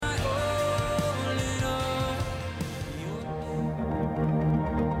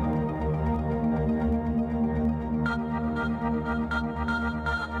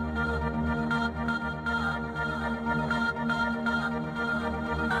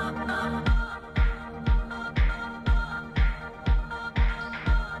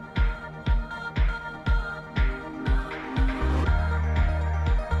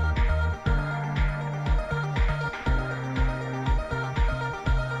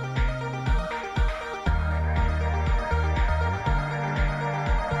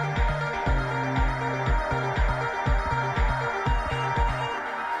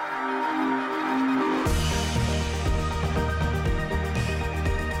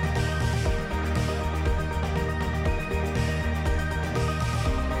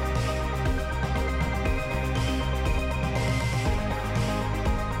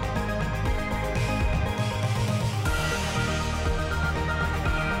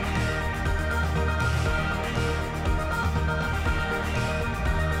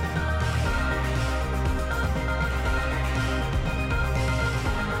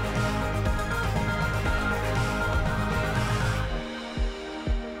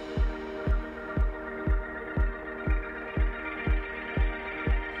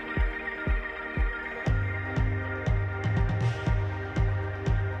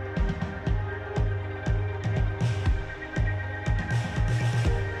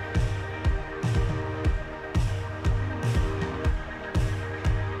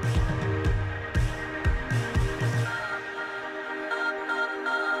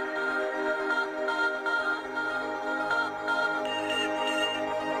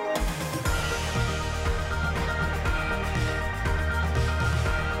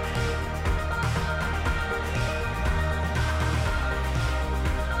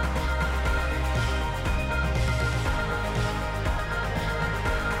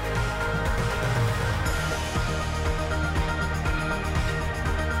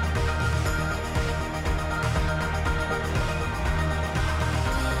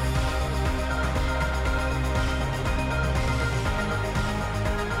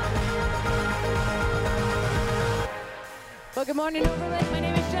Well, good morning, Overland. My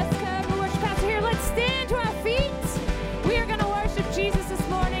name is Jessica. I'm the worship pastor here. Let's stand to our feet. We are going to worship Jesus this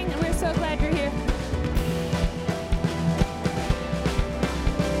morning, and we're so glad you're here.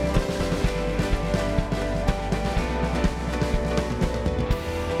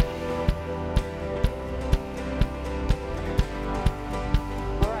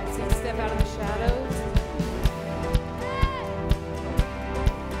 All right, so step out of the shadows.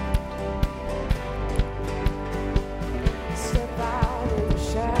 Step out of the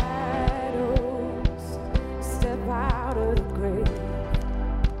shadows, step out of the grave,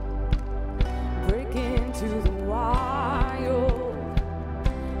 break into the wild,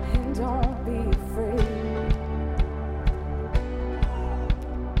 and don't be afraid.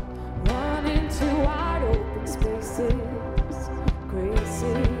 Run into wide open spaces, grace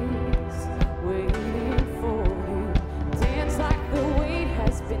is waiting for you. Dance like the weight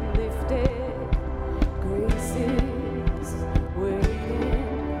has been lifted, grace is waiting.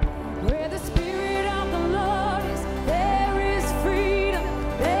 Where the Spirit of the Lord is, there is freedom,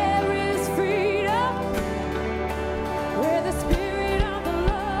 there is freedom. Where the Spirit of the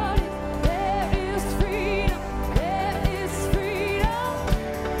Lord is, there is freedom, there is freedom.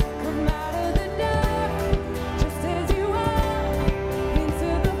 Come out of the dark, just as you are, into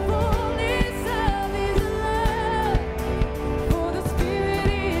the fullness of His love. For the Spirit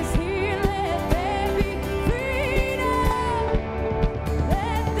is here, let there be freedom.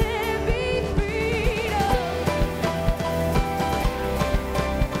 Let there be freedom.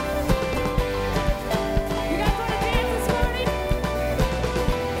 You guys want to dance this morning?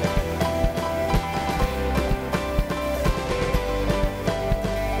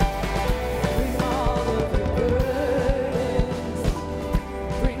 Bring all of your burdens,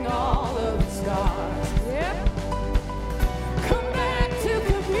 bring all of the scars. Yep. Come back to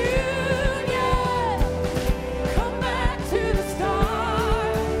communion. Come back to the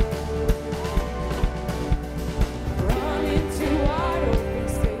start. Run into wide open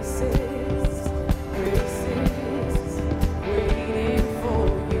spaces. Grace is waiting for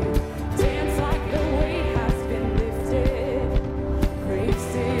you. Dance like the weight has been lifted.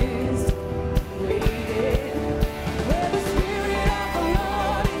 Grace is waiting. Where the Spirit of the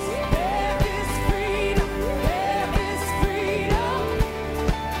Lord is, there is freedom. There is freedom.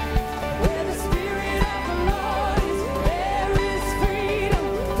 Where the Spirit of the Lord is, there is freedom.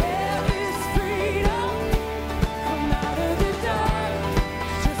 There is freedom. Come out of the dark,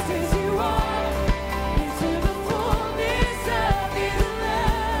 just as you are, into the fullness of His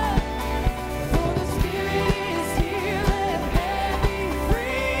love. For the Spirit is here, let there be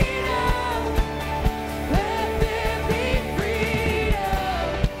freedom. Let there be freedom.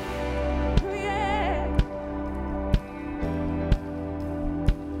 Oh, yeah.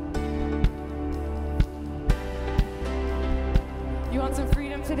 You want some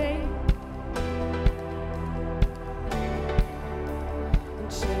freedom today? And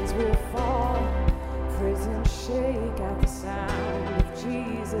chains will fall, prison shake at the sound of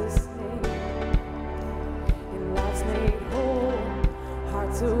Jesus' name. And lives made whole,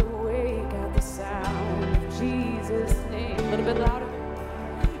 hearts awake at the sound of Jesus' name. A little bit louder.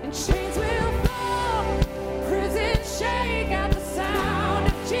 And chains will fall, prison shake at the sound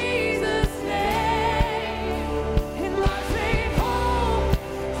of Jesus' name. And lives made whole,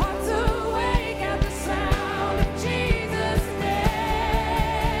 hearts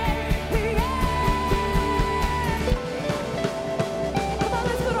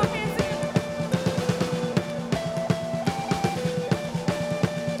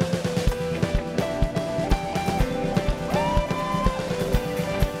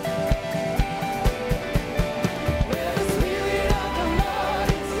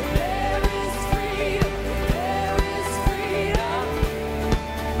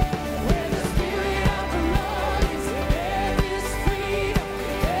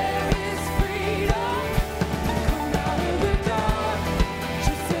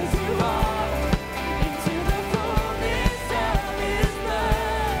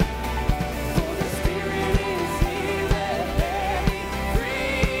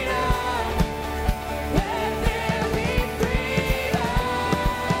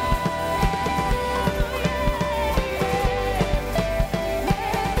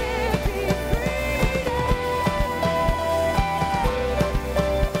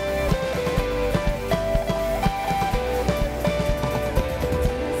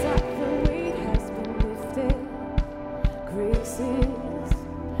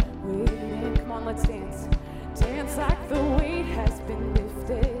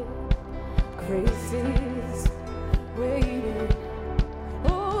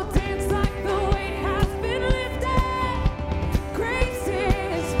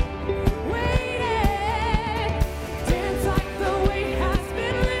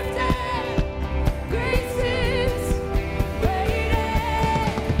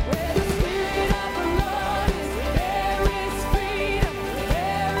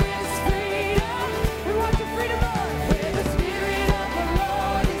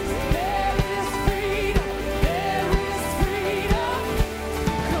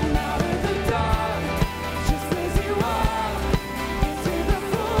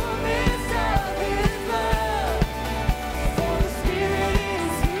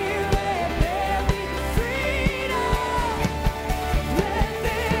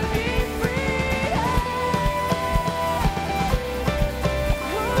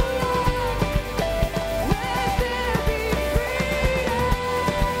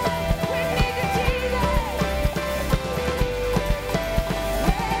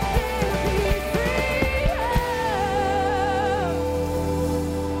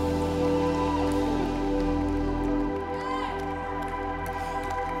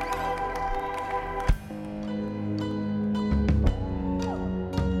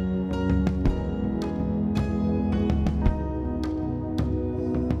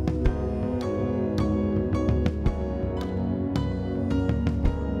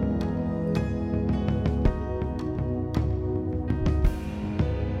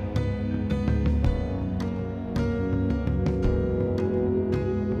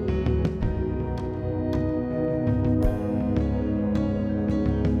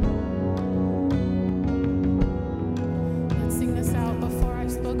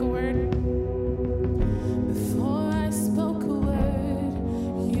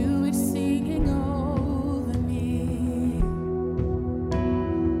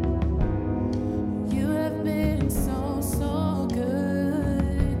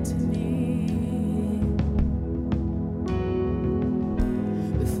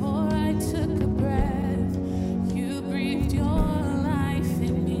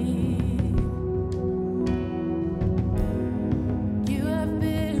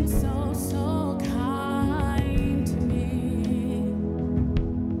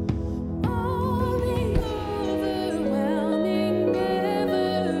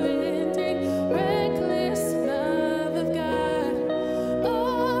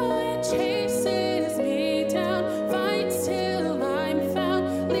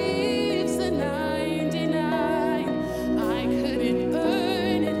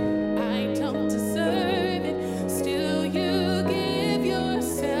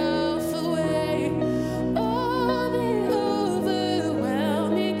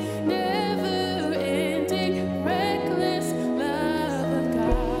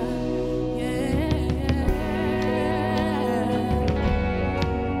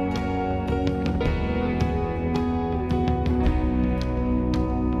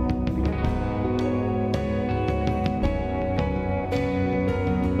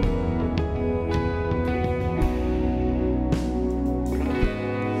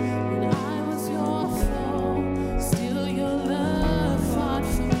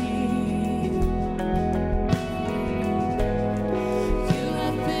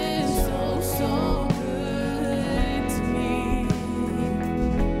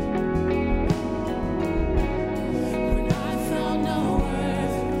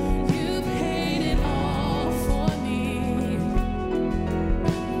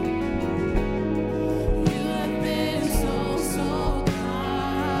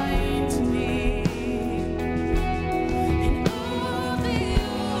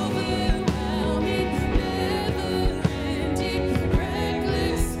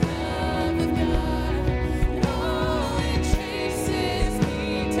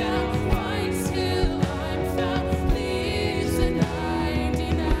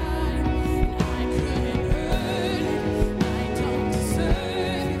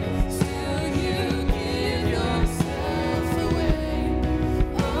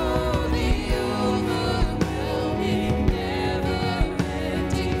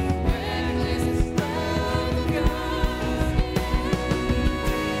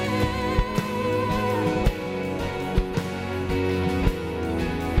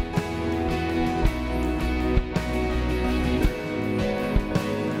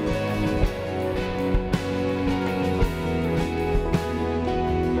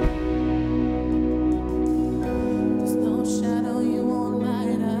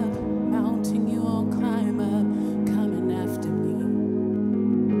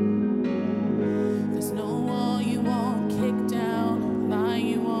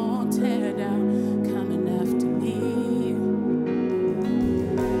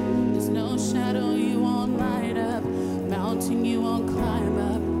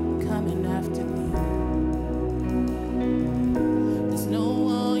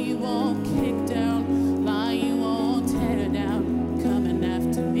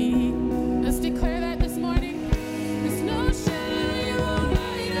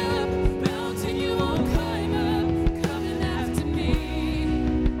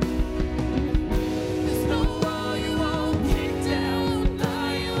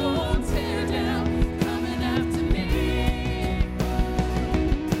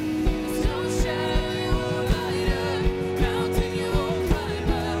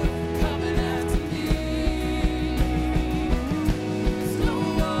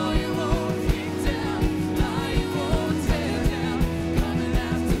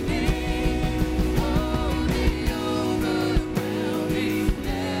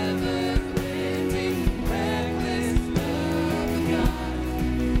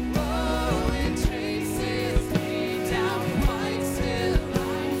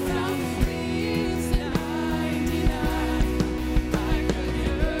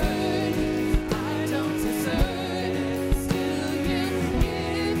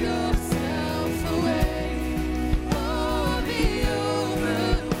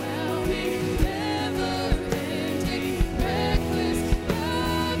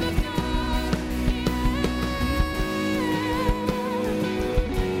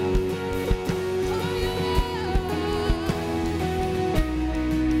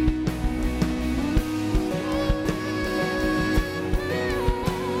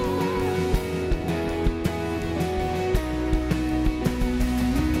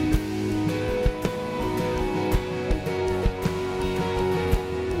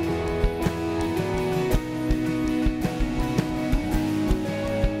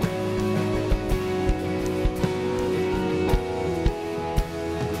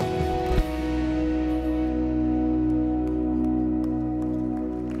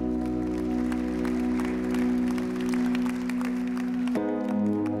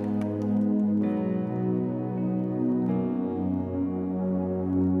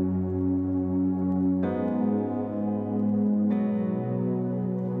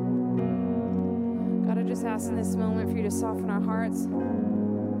ask in this moment for you to soften our hearts.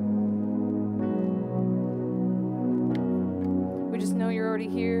 We just know you're already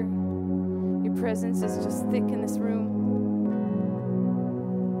here. Your presence is just thick in this room.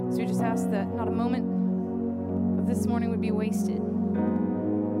 So we just ask that not a moment of this morning would be wasted.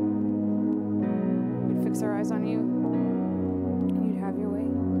 We'd fix our eyes on you, and you'd have your way.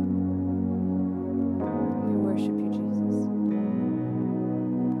 We worship you, Jesus.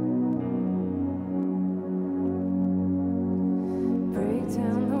 Break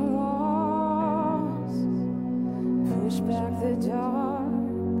down the walls, push back the dark,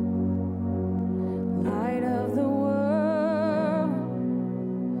 light of the world,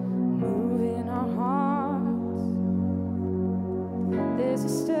 move in our hearts. There's a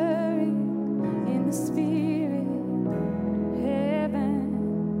stirring in the spirit,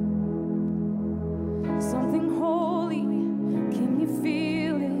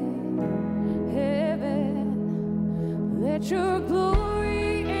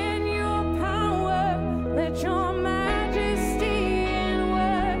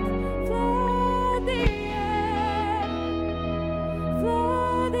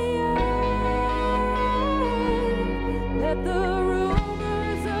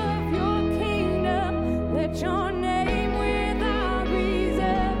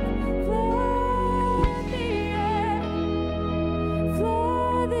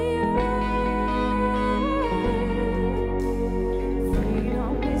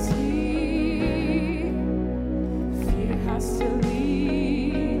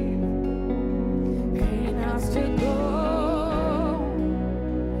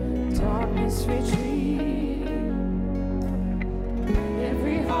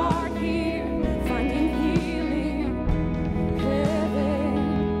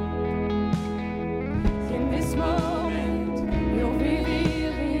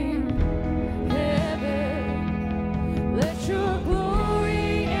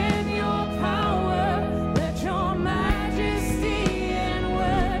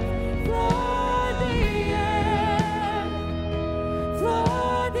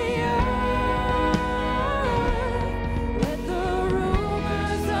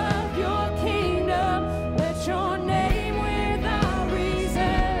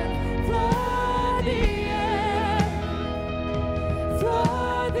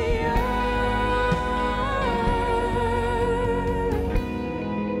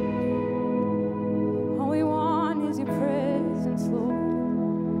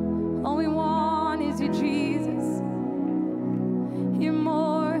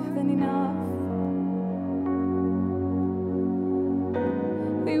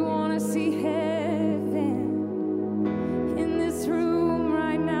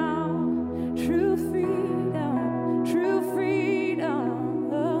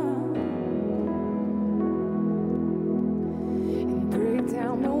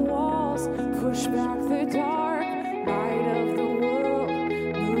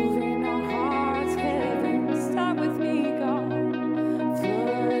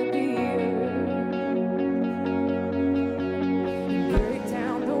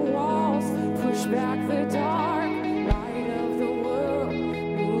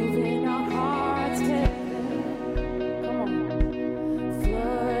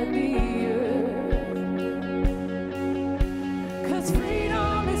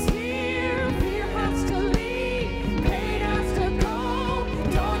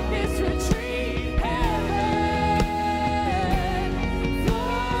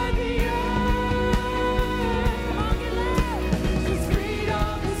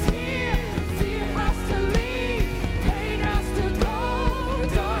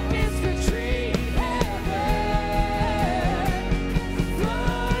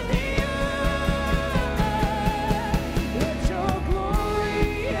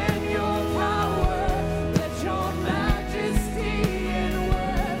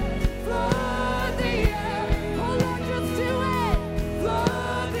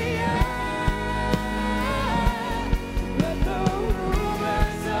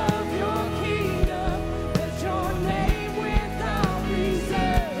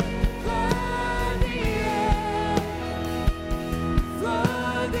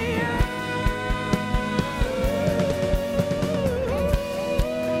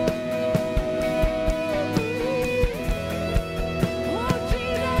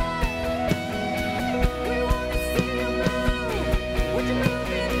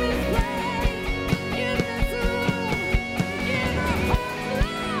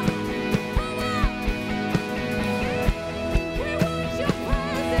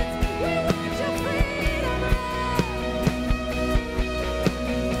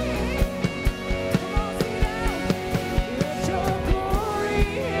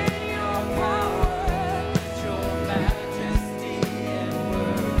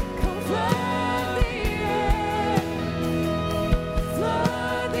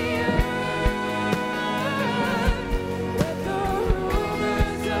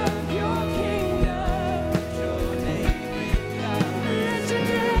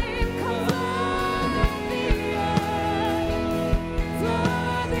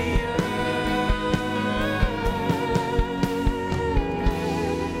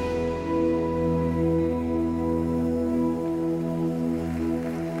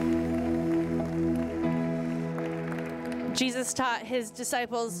 Jesus taught his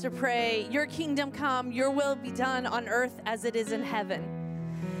disciples to pray, your kingdom come, your will be done on earth as it is in heaven.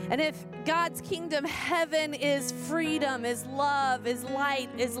 And if God's kingdom, heaven is freedom, is love, is light,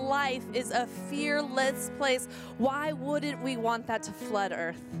 is life, is a fearless place, why wouldn't we want that to flood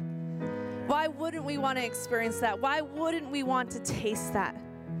earth? Why wouldn't we want to experience that? Why wouldn't we want to taste that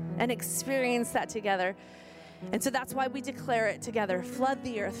and experience that together? And so that's why we declare it together. Flood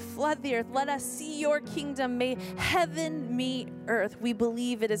the earth, flood the earth. Let us see your kingdom. May heaven meet earth. We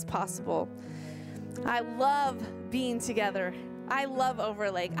believe it is possible. I love being together. I love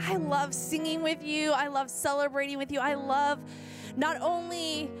Overlake. I love singing with you. I love celebrating with you. I love not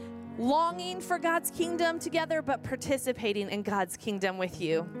only longing for God's kingdom together, but participating in God's kingdom with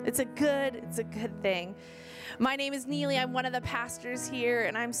you. It's a good thing. My name is Neely. I'm one of the pastors here,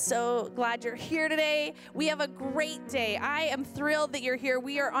 and I'm so glad you're here today. We have a great day. I am thrilled that you're here.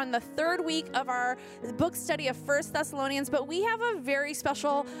 We are on the third week of our book study of 1 Thessalonians, but we have a very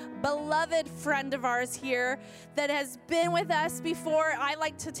special, beloved friend of ours here that has been with us before. I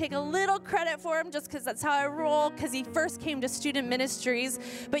like to take a little credit for him just because that's how I roll, because he first came to student ministries.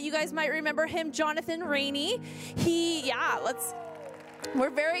 But you guys might remember him, Jonathan Rainey.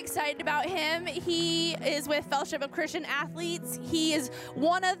 We're very excited about him. He is with Fellowship of Christian Athletes. He is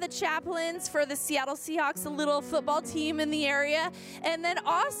one of the chaplains for the Seattle Seahawks, a little football team in the area. And then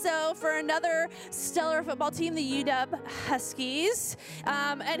also for another stellar football team, the UW Huskies.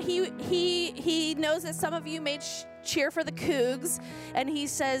 And he knows that some of you may cheer for the Cougs, and he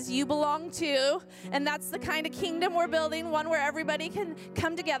says you belong too, and that's the kind of kingdom we're building, one where everybody can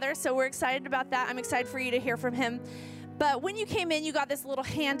come together. So we're excited about that. I'm excited for you to hear from him. But when you came in, you got this little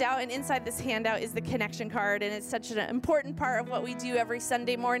handout, and inside this handout is the connection card, and it's such an important part of what we do every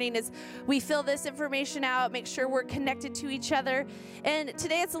Sunday morning is we fill this information out, make sure we're connected to each other. And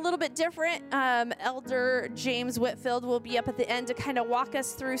today it's a little bit different. Elder James Whitfield will be up at the end to kind of walk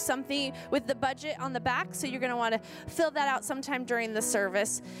us through something with the budget on the back, so you're going to want to fill that out sometime during the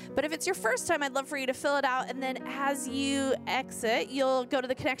service. But if it's your first time, I'd love for you to fill it out, and then as you exit, you'll go to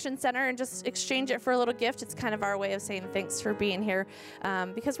the Connection Center and just exchange it for a little gift. It's kind of our way of saying thanks for being here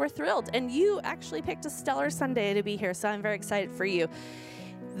because we're thrilled. And you actually picked a stellar Sunday to be here, so I'm very excited for you.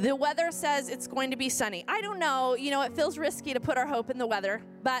 The weather says it's going to be sunny. I don't know. You know, it feels risky to put our hope in the weather.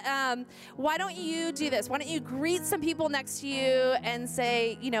 But why don't you do this? Why don't you greet some people next to you and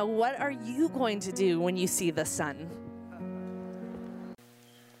say, you know, what are you going to do when you see the sun?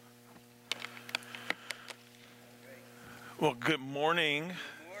 Well, good morning,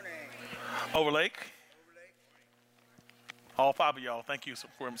 Overlake. All five of y'all, thank you so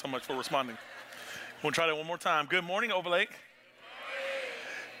much for responding. We'll try that one more time. Good morning, Overlake.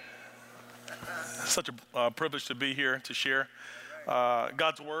 Such a privilege to be here to share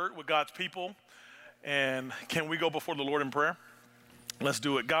God's word with God's people. And can we go before the Lord in prayer? Let's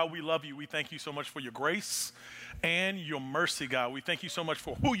do it. God, we love you. We thank you so much for your grace and your mercy, God. We thank you so much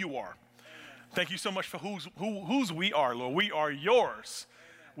for who you are. Thank you so much for whose we are, Lord. We are yours.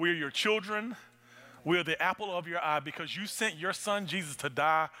 We are your children. We are the apple of your eye because you sent your son Jesus to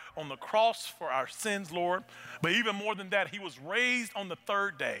die on the cross for our sins, Lord. But even more than that, he was raised on the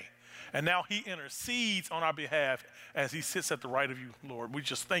third day. And now he intercedes on our behalf as he sits at the right of you, Lord. We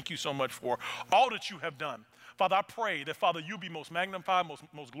just thank you so much for all that you have done. Father, I pray that, Father, you be most magnified,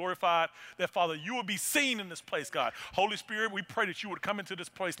 most glorified, that, Father, you would be seen in this place, God. Holy Spirit, we pray that you would come into this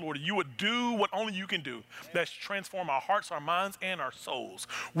place, Lord, and you would do what only you can do. That's transform our hearts, our minds, and our souls.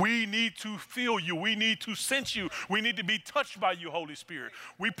 We need to feel you. We need to sense you. We need to be touched by you, Holy Spirit.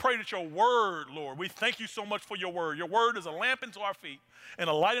 We pray that your word, Lord, we thank you so much for your word. Your word is a lamp into our feet and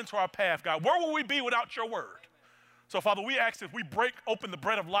a light into our path, God. Where will we be without your word? So, Father, we ask if we break open the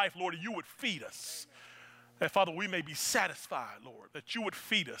bread of life, Lord, that you would feed us. That, Father, we may be satisfied, Lord, that you would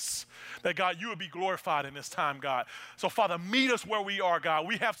feed us, that, God, you would be glorified in this time, God. So, Father, meet us where we are, God.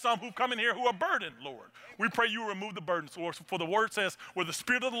 We have some who've come in here who are burdened, Lord. We pray you remove the burdens, Lord, for the word says, where the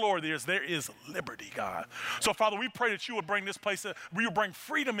Spirit of the Lord is, there is liberty, God. So, Father, we pray that you would bring this place, we would bring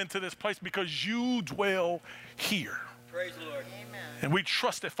freedom into this place because you dwell here. Praise the Lord. Amen. And we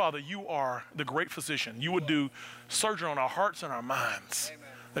trust that, Father, you are the great physician. You would do surgery on our hearts and our minds, Amen.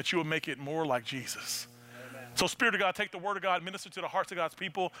 That you would make it more like Jesus. So, Spirit of God, take the word of God, minister to the hearts of God's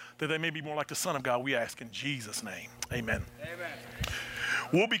people, that they may be more like the Son of God. We ask in Jesus' name. Amen. Amen.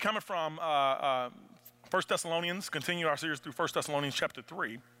 We'll be coming from 1 Thessalonians, continue our series through 1 Thessalonians chapter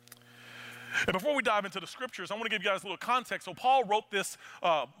 3. And before we dive into the scriptures, I want to give you guys a little context. So Paul wrote this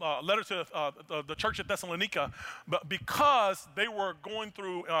letter to the church at Thessalonica because they were going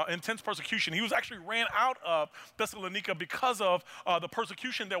through intense persecution. He was actually ran out of Thessalonica because of the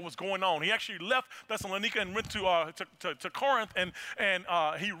persecution that was going on. He actually left Thessalonica and went to Corinth, and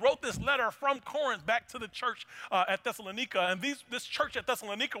he wrote this letter from Corinth back to the church at Thessalonica. And this church at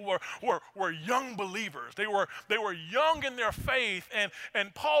Thessalonica were young believers. They were young in their faith,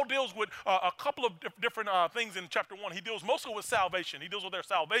 and Paul deals with a couple of different things in chapter 1. He deals mostly with salvation. He deals with their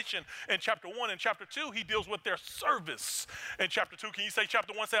salvation in chapter 1. In chapter 2, he deals with their service. In chapter 2, can you say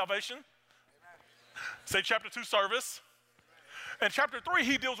chapter 1, salvation? Amen. Say chapter 2, service. In chapter 3,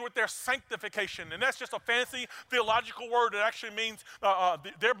 he deals with their sanctification, and that's just a fancy theological word that actually means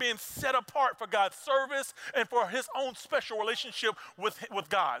they're being set apart for God's service and for his own special relationship with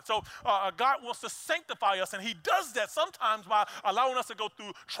God. So God wants to sanctify us, and he does that sometimes by allowing us to go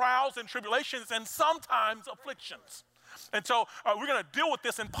through trials and tribulations and sometimes afflictions. And so we're going to deal with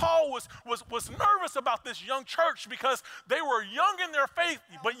this. And Paul was nervous about this young church because they were young in their faith,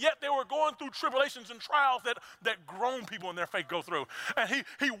 but yet they were going through tribulations and trials that grown people in their faith go through. And he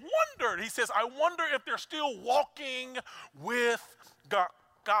wondered, he says, I wonder if they're still walking with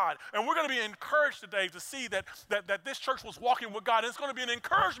God. And we're going to be encouraged today to see that this church was walking with God. And it's going to be an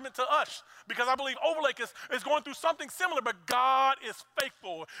encouragement to us because I believe Overlake is going through something similar, but God is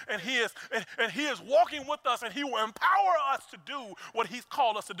faithful, and he is walking with us, and he will empower us to do what he's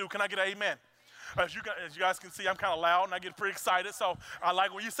called us to do. Can I get an amen? As you guys can see, I'm kind of loud and I get pretty excited. So I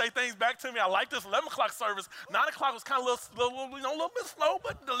like when you say things back to me. I like this 11 o'clock service. 9 o'clock was kind of a little bit slow,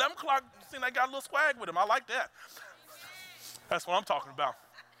 but the 11 o'clock seemed like I got a little swag with him. I like that. That's what I'm talking about.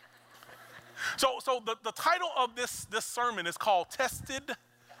 So the title of this sermon is called Tested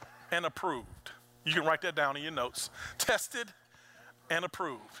and Approved. You can write that down in your notes. Tested and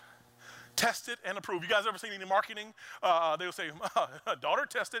Approved. Tested and approved. You guys ever seen any marketing? They will say, daughter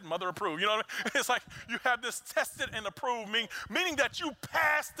tested, mother approved. You know what I mean? It's like you have this tested and approved, meaning that you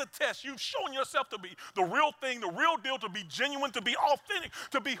passed the test. You've shown yourself to be the real thing, the real deal, to be genuine, to be authentic,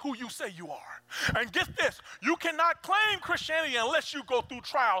 to be who you say you are. And get this, you cannot claim Christianity unless you go through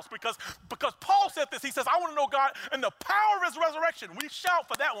trials because Paul said this. He says, I want to know God and the power of his resurrection. We shout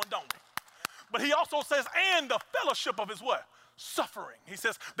for that one, don't we? But he also says, and the fellowship of his what? Suffering. He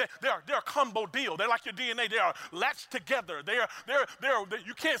says they're a combo deal. They're like your DNA. They are latched together.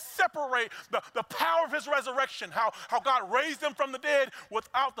 You can't separate the power of his resurrection, how God raised them from the dead,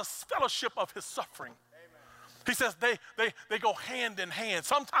 without the fellowship of his suffering. Amen. He says they go hand in hand.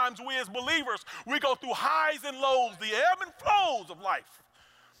 Sometimes we as believers, we go through highs and lows, the ebb and flows of life.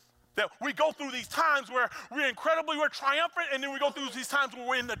 That we go through these times where we're triumphant, and then we go through these times where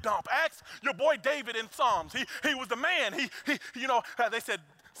we're in the dump. Ask your boy David in Psalms. He was the man. They said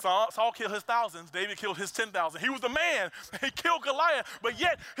Saul killed his thousands, David killed his 10,000. He was the man. He killed Goliath, but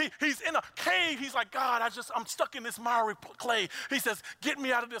yet he's in a cave. He's like, God, I'm stuck in this miry clay. He says, get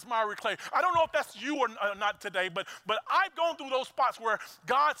me out of this miry clay. I don't know if that's you or not today, but I've gone through those spots where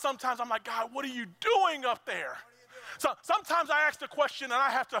God, sometimes I'm like, God, what are you doing up there? So sometimes I ask the question, and I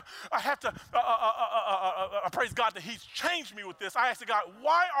have to praise God that he's changed me with this. I ask God,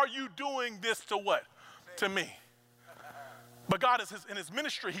 why are you doing this to what? To me. But God, in his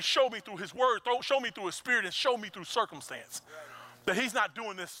ministry, he showed me through his word, showed me through his spirit, and showed me through circumstance that he's not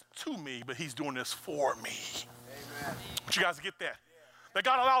doing this to me, but he's doing this for me. Amen. But you guys get that? That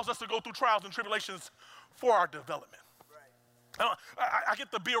God allows us to go through trials and tribulations for our development. I get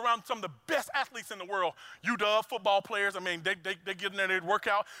to be around some of the best athletes in the world. UW football players. I mean, they get in there, they work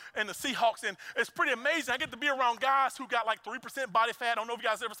out, and the Seahawks. And it's pretty amazing. I get to be around guys who got like 3% body fat. I don't know if you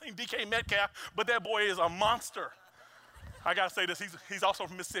guys ever seen DK Metcalf, but that boy is a monster. I got to say this. He's also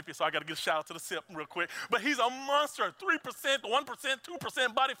from Mississippi, so I got to give a shout out to the SIP real quick. But he's a monster. 3%, 1%,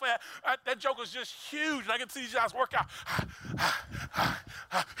 2% body fat. That joker's just huge. And I get to see these guys work out.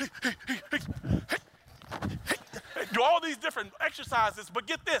 Do all these different exercises, but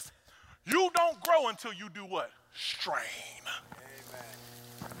get this. You don't grow until you do what? Strain.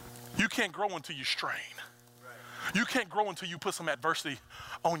 Amen. You can't grow until you strain. Right. You can't grow until you put some adversity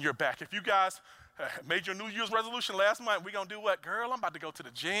on your back. If you guys made your New Year's resolution last month, we're going to do what? Girl, I'm about to go to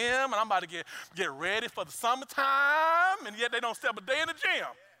the gym, and I'm about to get ready for the summertime, and yet they don't step a day in the gym.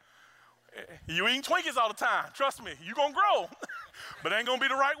 You eating Twinkies all the time. Trust me, you're going to grow, but it ain't going to be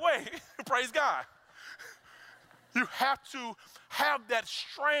the right way. Praise God. You have to have that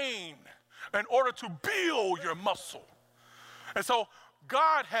strain in order to build your muscle. And so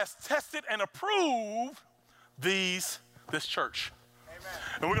God has tested and approved this church. Amen.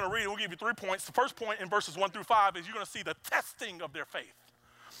 And we're going to read it. We'll give you 3 points. The first point in verses 1 through 5 is you're going to see the testing of their faith.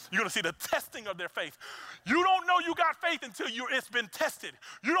 You're going to see the testing of their faith. You don't know you got faith until it's been tested.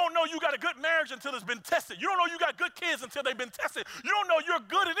 You don't know you got a good marriage until it's been tested. You don't know you got good kids until they've been tested. You don't know you're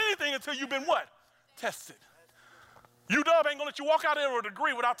good at anything until you've been what? Tested. UW ain't going to let you walk out there with a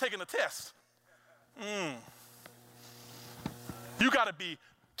degree without taking a test. You got to be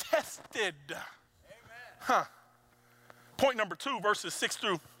tested. Huh. Point number 2, verses 6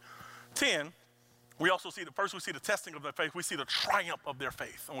 through 10. We also see we see the testing of their faith. We see the triumph of their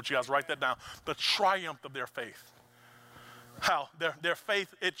faith. I want you guys to write that down. The triumph of their faith. How their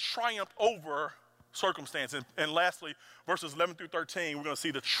faith, it triumphed over circumstances. And lastly, verses 11 through 13, we're going to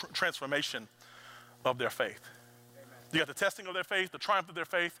see the transformation of their faith. You got the testing of their faith, the triumph of their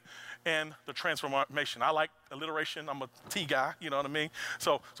faith, and the transformation. I like alliteration. I'm a T guy, you know what I mean?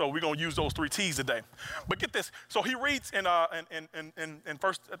 So we're going to use those 3 T's today. But get this. So he reads in 1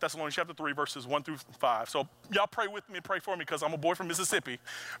 Thessalonians chapter 3, verses 1 through 5. So y'all pray with me and pray for me because I'm a boy from Mississippi.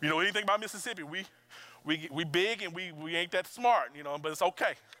 You know anything about Mississippi? We big and we ain't that smart, you know, but it's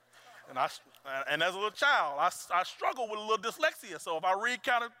okay. And as a little child, I struggle with a little dyslexia. So if I read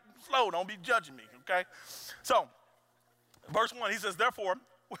kind of slow, don't be judging me, okay? So verse 1, he says, therefore,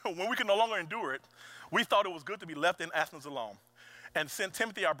 when we could no longer endure it, we thought it was good to be left in Athens alone, and sent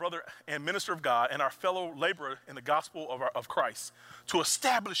Timothy, our brother and minister of God, and our fellow laborer in the gospel of Christ, to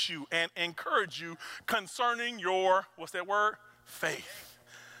establish you and encourage you concerning your, what's that word? Faith.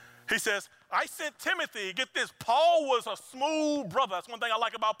 He says, I sent Timothy. Get this, Paul was a smooth brother. That's one thing I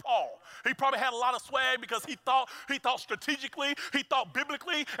like about Paul. He probably had a lot of swag because he thought strategically, he thought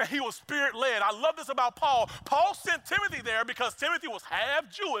biblically, and he was spirit-led. I love this about Paul. Paul sent Timothy there because Timothy was half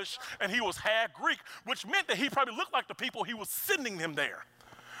Jewish and he was half Greek, which meant that he probably looked like the people he was sending him there.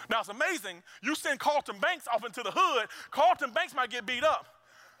 Now, it's amazing. You send Carlton Banks off into the hood, Carlton Banks might get beat up.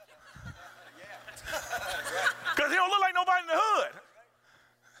 Because he don't look like nobody in the hood.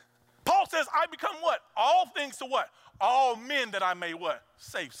 Paul says, I become what? All things to what? All men that I may what?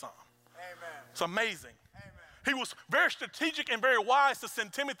 Save some. Amen. It's amazing. Amen. He was very strategic and very wise to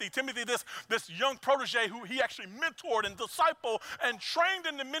send Timothy. Timothy, this young protege who he actually mentored and discipled and trained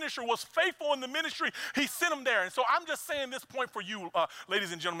in the ministry, was faithful in the ministry. He sent him there. And so I'm just saying this point for you,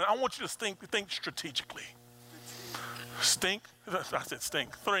 ladies and gentlemen. I want you to think strategically. Think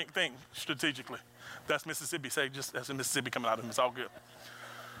strategically. That's Mississippi. That's in Mississippi coming out of him. It's all good.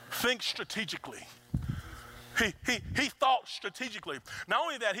 Think strategically. He thought strategically. Not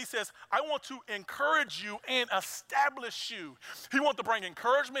only that, he says, I want to encourage you and establish you. He wants to bring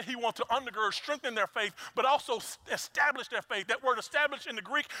encouragement. He wants to undergird, strengthen their faith, but also establish their faith. That word establish in the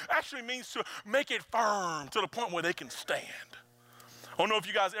Greek actually means to make it firm to the point where they can stand. I don't know if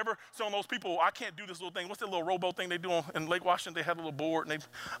you guys ever saw those people, I can't do this little thing. What's that little rowboat thing they do in Lake Washington? They have a little board. And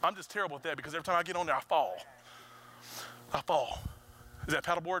I'm just terrible at that because every time I get on there, I fall. Is that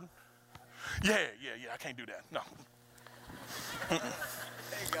paddleboarding? Yeah, I can't do that. No.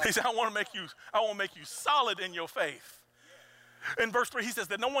 He said, I want to make you solid in your faith. In verse 3, he says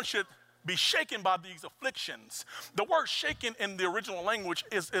that no one should be shaken by these afflictions. The word shaken in the original language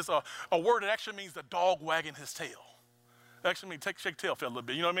is a word that actually means the dog wagging his tail. It actually means shake tail for a little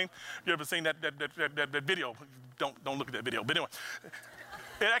bit. You know what I mean? You ever seen that video? Don't look at that video. But anyway.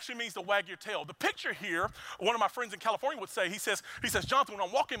 It actually means to wag your tail. The picture here, one of my friends in California would say, he says, Jonathan, when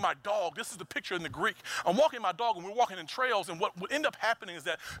I'm walking my dog, this is the picture in the Greek. I'm walking my dog and we're walking in trails, and what would end up happening is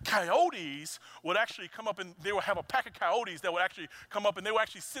that coyotes would actually come up, and they would have a pack of coyotes that would actually come up, and they would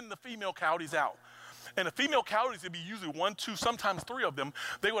actually send the female coyotes out. And the female coyotes, it'd be usually 1, 2, sometimes 3 of them.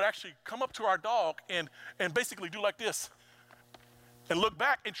 They would actually come up to our dog and basically do like this and look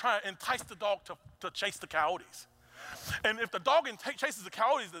back and try and entice the dog to chase the coyotes. And if the dog chases the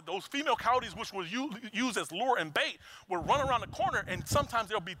coyotes, those female coyotes, which was used as lure and bait, would run around the corner, and sometimes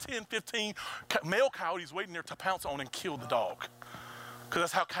there'll be 10, 15 male coyotes waiting there to pounce on and kill the dog. Because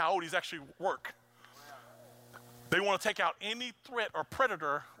that's how coyotes actually work. They want to take out any threat or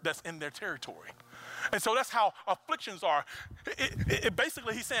predator that's in their territory. And so that's how afflictions are. It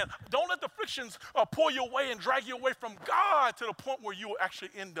basically, he's saying, don't let the afflictions pull you away and drag you away from God to the point where you will actually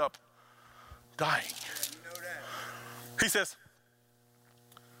end up dying. You know that. He says,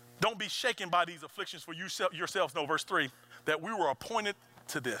 don't be shaken by these afflictions, for you yourselves know, verse 3, that we were appointed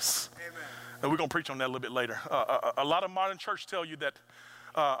to this. Amen. And we're going to preach on that a little bit later. A lot of modern church tell you that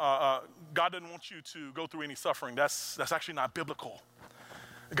God doesn't want you to go through any suffering. That's actually not biblical.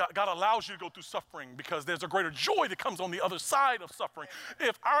 God allows you to go through suffering because there's a greater joy that comes on the other side of suffering.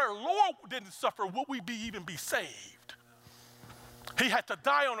 If our Lord didn't suffer, would we even be saved? He had to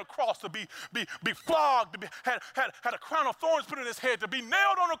die on a cross, to be flogged, had a crown of thorns put in his head, to be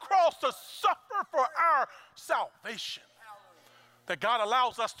nailed on a cross to suffer for our salvation. that God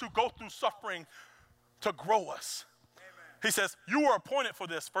allows us to go through suffering to grow us. He says, you were appointed for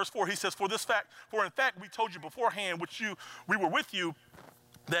this. Verse 4, he says, for in fact, we told you beforehand, we were with you,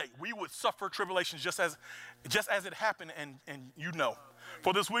 that we would suffer tribulations just as it happened, and you know.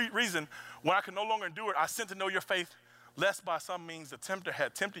 For this reason, when I could no longer endure it, I sent to know your faith, lest by some means the tempter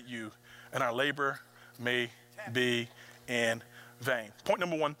had tempted you, and our labor may be in vain. Point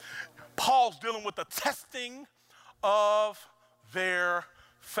number 1, Paul's dealing with the testing of their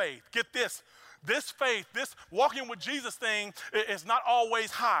faith. Get this. This faith, this walking with Jesus thing is not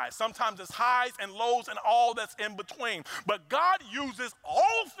always high. Sometimes it's highs and lows and all that's in between. But God uses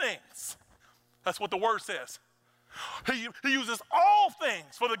all things. That's what the word says. He uses all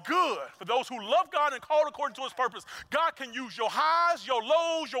things for the good, for those who love God and called according to his purpose. God can use your highs, your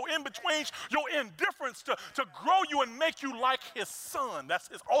lows, your in-betweens, your indifference to grow you and make you like his son. That's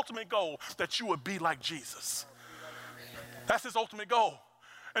his ultimate goal, that you would be like Jesus. That's his ultimate goal.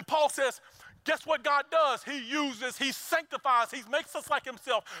 And Paul says, guess what God does? He uses, he sanctifies, he makes us like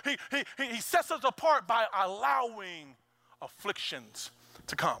himself. He sets us apart by allowing afflictions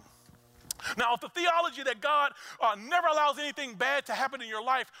to come. Now, if the theology that God never allows anything bad to happen in your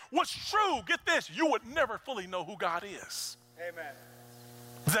life was true, get this, you would never fully know who God is. Amen.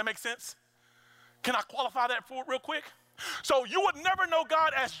 Does that make sense? Can I qualify that for real quick? So you would never know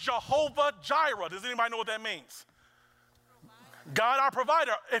God as Jehovah Jireh. Does anybody know what that means? God our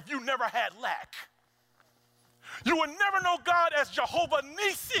provider, if you never had lack. You would never know God as Jehovah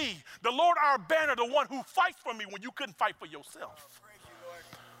Nisi, the Lord our banner, the one who fights for me when you couldn't fight for yourself.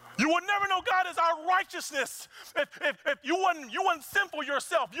 You would never know God as our righteousness. If you wasn't sinful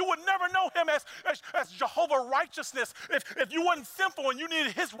yourself, you would never know him as Jehovah righteousness. If you wasn't sinful and you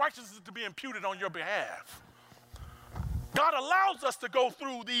needed his righteousness to be imputed on your behalf. God allows us to go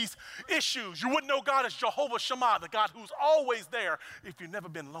through these issues. You wouldn't know God as Jehovah Shammah, the God who's always there if you've never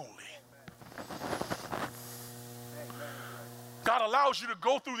been lonely. God allows you to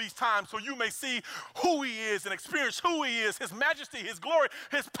go through these times so you may see who he is and experience who he is, his majesty, his glory,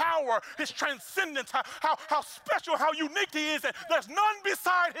 his power, his transcendence, how special, how unique he is. That there's none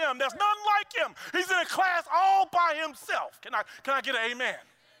beside him. There's none like him. He's in a class all by himself. Can I get an amen?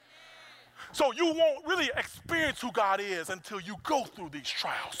 So you won't really experience who God is until you go through these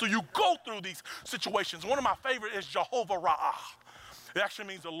trials. So you go through these situations. One of my favorite is Jehovah Ra'ah. It actually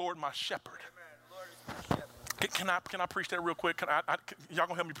means the Lord my shepherd. Can I preach that real quick? Y'all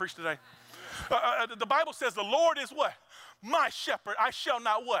gonna help me preach today? The Bible says the Lord is what? My shepherd. I shall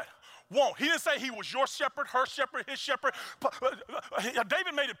not what? Want. He didn't say he was your shepherd, her shepherd, his shepherd.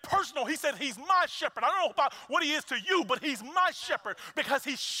 David made it personal. He said he's my shepherd. I don't know about what he is to you, but he's my shepherd because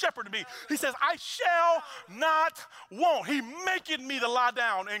he shepherded me. He says, I shall not want. He maketh me to lie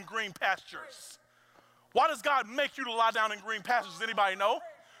down in green pastures. Why does God make you to lie down in green pastures? Does anybody know?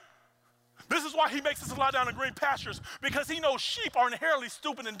 This is why he makes us lie down in green pastures, because he knows sheep are inherently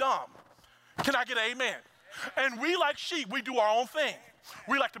stupid and dumb. Can I get an amen? And we, like sheep, we do our own thing.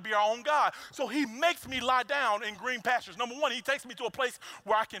 We like to be our own God. So he makes me lie down in green pastures. Number one, he takes me to a place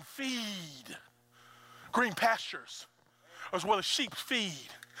where I can feed. Green pastures, as well as sheep feed.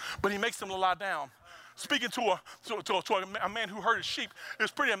 But he makes them to lie down. Speaking to a man who herded sheep, it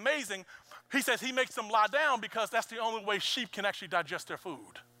was pretty amazing. He says he makes them lie down because that's the only way sheep can actually digest their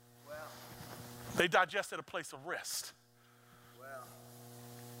food. Wow. They digest at a place of rest. Wow.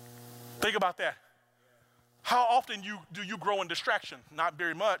 Think about that. How often do you grow in distraction? Not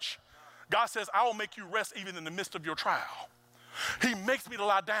very much. God says, I will make you rest even in the midst of your trial. He makes me to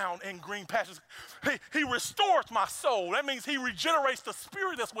lie down in green pastures. He restores my soul. That means he regenerates the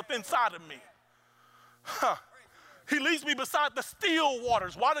spirit that's within inside of me. Huh. He leads me beside the still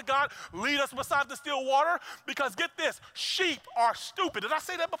waters. Why did God lead us beside the still water? Because get this, sheep are stupid. Did I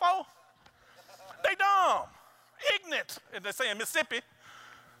say that before? They dumb, ignorant, as they say in Mississippi.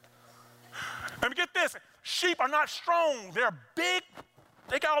 And get this, sheep are not strong. They're big.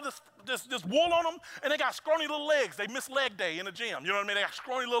 They got all this wool on them, and they got scrawny little legs. They miss leg day in the gym. You know what I mean? They got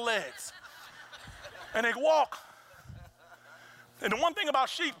scrawny little legs. And they walk. And the one thing about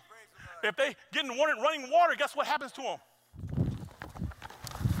sheep, if they get in running water, guess what happens to them?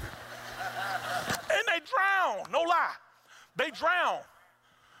 And they drown. No lie. They drown.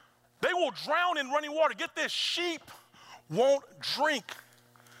 They will drown in running water. Get this, sheep won't drink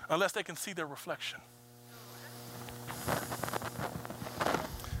unless they can see their reflection.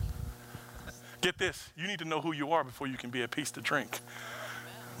 Get this, you need to know who you are before you can be at peace to drink.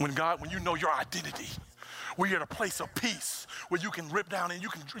 When you know your identity, where you're at a place of peace, where you can rip down and you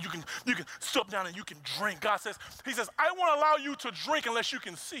can stoop down and you can drink. God says, he says, I won't allow you to drink unless you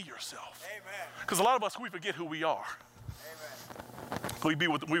can see yourself. Because a lot of us, we forget who we are. Amen. We be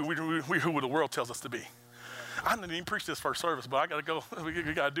what who the world tells us to be. I didn't even preach this first service, but I got to go.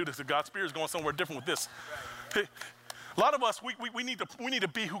 We got to do this. God's Spirit is going somewhere different with this. A lot of us, we need to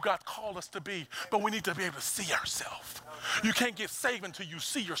be who God called us to be, but we need to be able to see ourselves. You can't get saved until you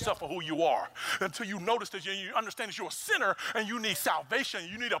see yourself for who you are, until you notice that you understand that you're a sinner and you need salvation.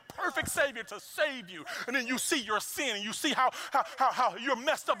 You need a perfect Savior to save you. And then you see your sin and you see how you're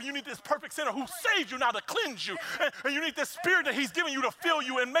messed up. And you need this perfect sinner who saved you now to cleanse you. And you need this Spirit that He's given you to fill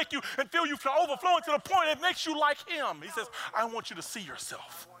you and make you and fill you to overflowing to the point it makes you like Him. He says, I want you to see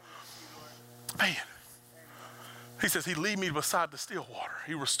yourself. Man. He says, He lead me beside the still water.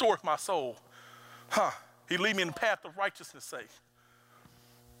 He restoreth my soul. He lead me in the path of righteousness' sake.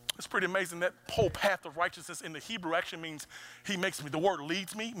 It's pretty amazing that whole path of righteousness in the Hebrew actually means He makes me. The word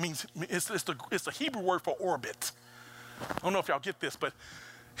leads me means it's the Hebrew word for orbit. I don't know if y'all get this, but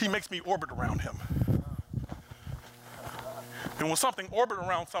He makes me orbit around Him. And when something orbits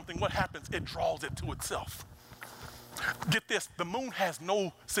around something, what happens? It draws it to itself. Get this, the moon has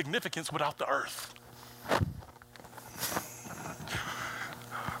no significance without the earth.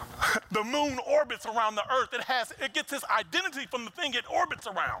 The moon orbits around the earth. It gets its identity from the thing it orbits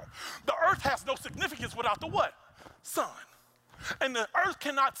around. The earth has no significance without the what? Sun. And the earth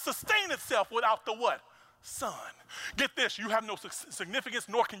cannot sustain itself without the what? Sun. Get this, you have no significance,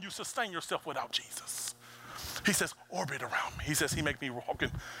 nor can you sustain yourself without Jesus. He says, orbit around me. He says, He makes me walk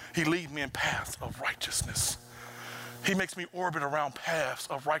and He leads me in paths of righteousness. He makes me orbit around paths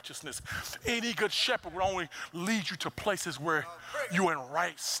of righteousness. Any good shepherd would only lead you to places where you're in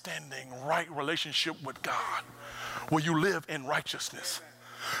right standing, right relationship with God, where you live in righteousness.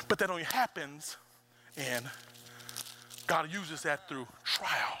 But that only happens, and God uses that through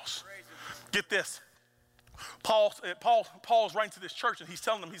trials. Get this. Paul's writing to this church, and he's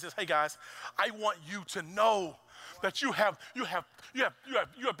telling them, he says, hey guys, I want you to know that you have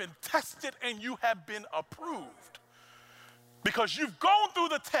been tested and you have been approved. Because you've gone through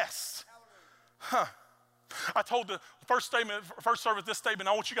the test. I told the first service this statement.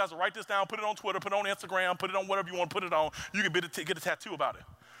 I want you guys to write this down, put it on Twitter, put it on Instagram, put it on whatever you want to put it on. You can get a tattoo about it.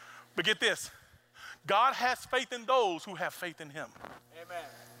 But get this. God has faith in those who have faith in Him. Amen.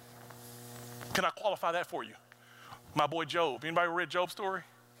 Can I qualify that for you? My boy Job. Anybody read Job's story?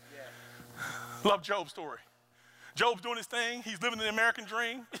 Yeah. Love Job's story. Job's doing his thing. He's living the American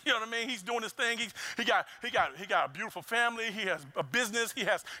dream. You know what I mean? He's doing his thing. He got a beautiful family. He has a business. He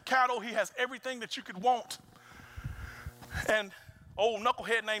has cattle. He has everything that you could want. And old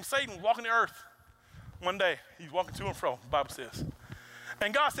knucklehead named Satan was walking the earth one day. He's walking to and fro, the Bible says.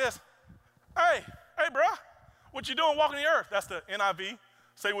 And God says, hey, bro, what you doing walking the earth? That's the NIV.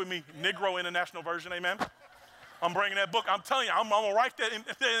 Say with me, Negro International Version, amen? I'm bringing that book. I'm telling you, I'm going to write that in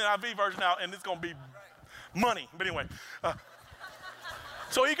the NIV version out, and it's going to be money. But anyway,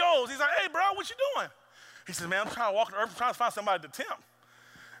 so he goes. He's like, hey, bro, what you doing? He says, man, I'm trying to walk the earth. I'm trying to find somebody to tempt.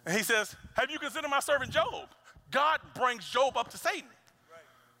 And he says, have you considered my servant Job? God brings Job up to Satan.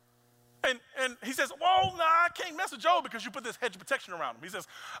 Right. And he says, well, nah, I can't mess with Job because you put this hedge of protection around him. He says,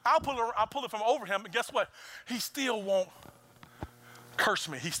 I'll pull it from over him, and guess what? He still won't curse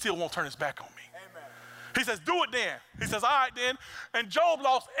me. He still won't turn his back on me. Amen. He says, do it then. He says, all right then. And Job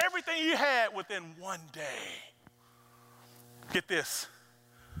lost everything he had within one day. Get this.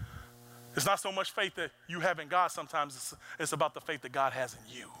 It's not so much faith that you have in God sometimes. It's about the faith that God has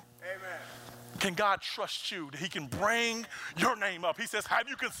in you. Amen. Can God trust you that He can bring your name up? He says, have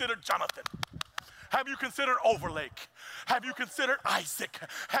you considered Jonathan? Have you considered Overlake? Have you considered Isaac?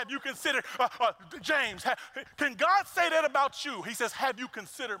 Have you considered James? Can God say that about you? He says, have you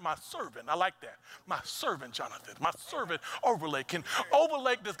considered my servant? I like that. My servant Jonathan, my servant Overlake.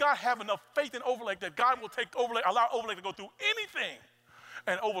 Does God have enough faith in Overlake that God will allow Overlake to go through anything,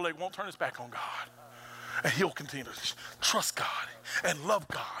 and Overlake won't turn his back on God? And he'll continue to trust God and love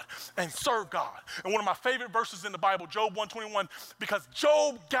God and serve God. And one of my favorite verses in the Bible, Job 121, because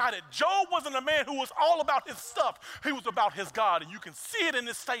Job got it. Job wasn't a man who was all about his stuff. He was about his God. And you can see it in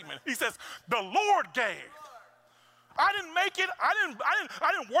this statement. He says, the Lord gave. I didn't make it.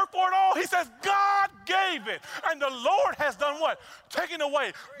 I didn't work for it all. He says, God gave it. And the Lord has done what? Taken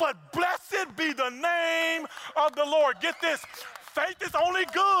away. But blessed be the name of the Lord. Get this. Faith is only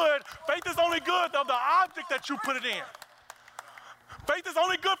good. Faith is only good of the object that you put it in. Faith is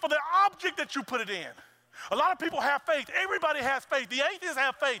only good for the object that you put it in. A lot of people have faith. Everybody has faith. The atheists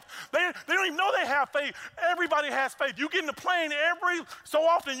have faith. They don't even know they have faith. Everybody has faith. You get in the plane every so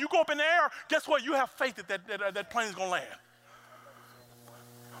often. You go up in the air. Guess what? You have faith that plane is going to land.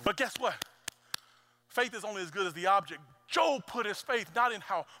 But guess what? Faith is only as good as the object. Job put his faith not in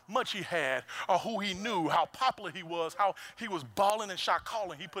how much he had or who he knew, how popular he was, how he was balling and shot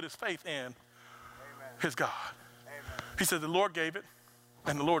calling. He put his faith in his God. He said, the Lord gave it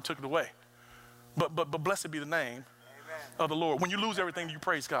and the Lord took it away. But blessed be the name of the Lord. When you lose everything, you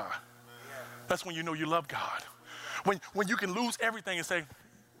praise God. That's when you know you love God. When you can lose everything and say,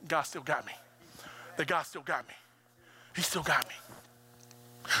 God still got me. That God still got me. He still got me.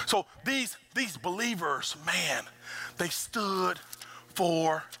 So these believers, man, they stood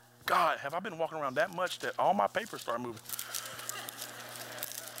for God. Have I been walking around that much that all my papers start moving?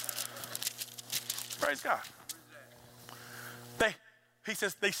 Praise God. He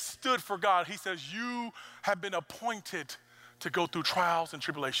says they stood for God. He says you have been appointed to go through trials and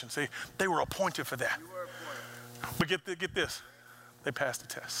tribulations. They were appointed for that. But get this, they passed the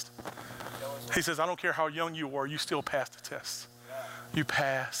test. He says, I don't care how young you are, you still pass the test. You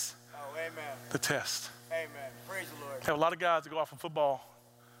pass the test. Amen. Praise the Lord. Have a lot of guys that go out for football,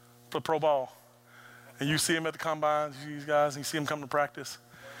 for pro ball, and you see them at the combines, these guys, and you see them come to practice.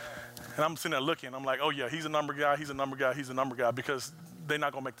 And I'm sitting there looking, I'm like, oh yeah, he's a number guy, he's a number guy, he's a number guy, because they're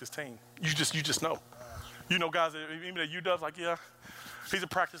not gonna make this team. You just know. You know guys that even that you does like, yeah, he's a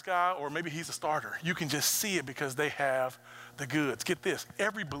practice guy, or maybe he's a starter. You can just see it because they have the goods. Get this,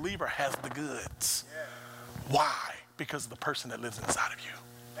 every believer has the goods. Why? Because of the person that lives inside of you.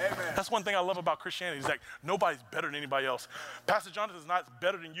 Amen. That's one thing I love about Christianity is like nobody's better than anybody else. Pastor Jonathan is not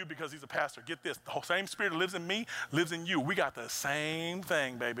better than you because he's a pastor. Get this, the whole same spirit that lives in me lives in you. We got the same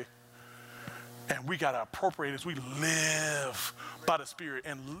thing, baby. And we got to appropriate as we live by the Spirit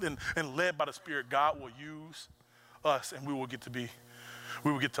and led by the Spirit. God will use us, and we will get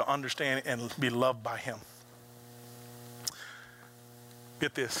to understand and be loved by Him.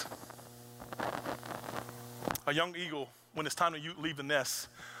 Get this. A young eagle, when it's time to leave the nest,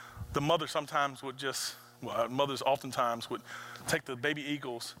 the mother sometimes would mothers oftentimes would take the baby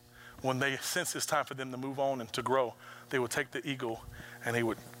eagles when they sense it's time for them to move on and to grow. They would take the eagle and they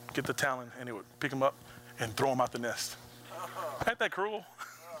would get the talon and they would pick him up and throw him out the nest. Ain't that cruel?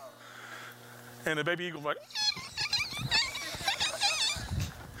 And the baby eagle was like,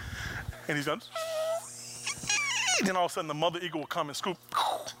 and he's going, and then all of a sudden the mother eagle will come and scoop,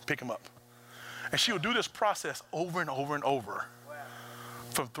 pick him up. And she would do this process over and over and over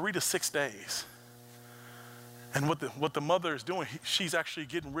from 3 to 6 days. And what the mother is doing, she's actually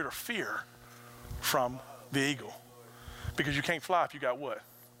getting rid of fear from the eagle. Because you can't fly if you got what?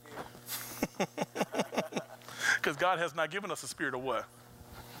 Because God has not given us a spirit of what?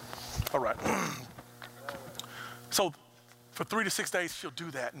 All right. So for 3 to 6 days, she'll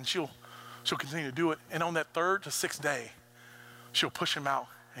do that, and she'll continue to do it. And on that 3rd to 6th day, she'll push him out,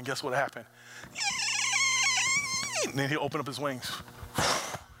 and guess what happened? And then he'll open up his wings,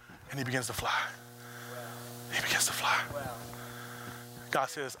 and he begins to fly. He begins to fly. God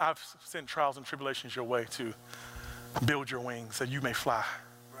says, I've sent trials and tribulations your way to build your wings, that you may fly,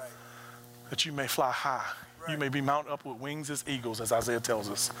 that you may fly high. You may be mounted up with wings as eagles, as Isaiah tells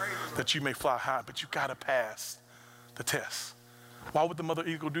us, that you may fly high, but you gotta pass the test. Why would the mother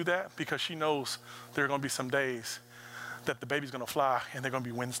eagle do that? Because she knows there are gonna be some days that the baby's gonna fly and there are gonna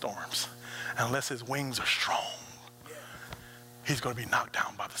be windstorms. And unless his wings are strong, he's gonna be knocked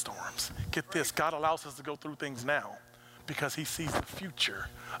down by the storms. Get this, God allows us to go through things now because he sees the future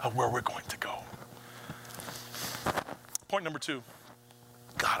of where we're going to go. Point number 2.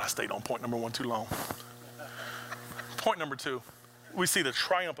 God, I stayed on point number 1 too long. Point number 2, we see the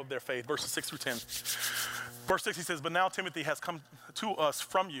triumph of their faith, verses 6 through 10. Verse 6, he says, but now Timothy has come to us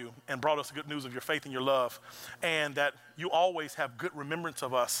from you and brought us the good news of your faith and your love, and that you always have good remembrance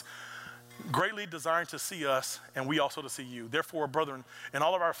of us, greatly desiring to see us, and we also to see you. Therefore, brethren, in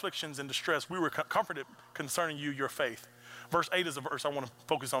all of our afflictions and distress, we were comforted concerning you, your faith. Verse 8 is the verse I want to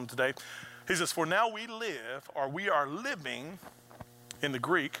focus on today. He says, for now we live, or we are living, in the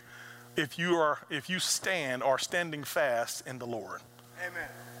Greek, if you stand or standing fast in the Lord. Amen.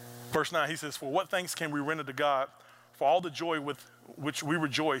 Verse 9, he says, for what thanks can we render to God for all the joy with which we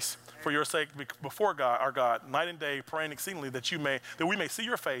rejoice for your sake before God, our God, night and day, praying exceedingly that we may see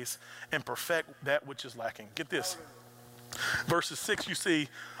your face and perfect that which is lacking. Get this. Verses 6, you see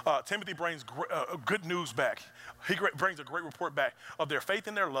Timothy brings good news back. He brings a great report back of their faith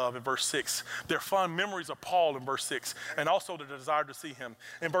and their love in verse 6, their fond memories of Paul in verse 6, and also the desire to see him.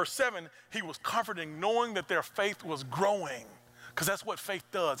 In verse 7, he was comforting knowing that their faith was growing, because that's what faith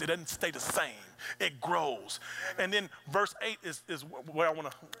does. It doesn't stay the same. It grows. And then verse 8 is where I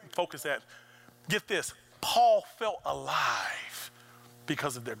want to focus at. Get this. Paul felt alive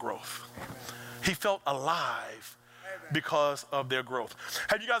because of their growth. He felt alive because of their growth.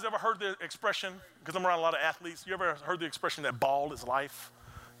 Have you guys ever heard the expression, because I'm around a lot of athletes, you ever heard the expression that ball is life?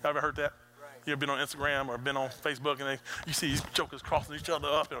 You ever heard that? You ever been on Instagram or been on Facebook and you see these jokers crossing each other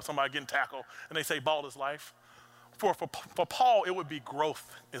up or somebody getting tackled and they say ball is life? For Paul, it would be growth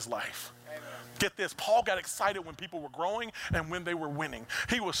is life. Amen. Get this, Paul got excited when people were growing and when they were winning.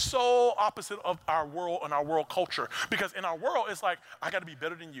 He was so opposite of our world and our world culture, because in our world, it's like, I gotta be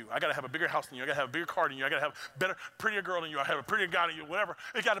better than you. I gotta have a bigger house than you. I gotta have a bigger car than you. I gotta have a prettier girl than you. I have a prettier guy than you, whatever.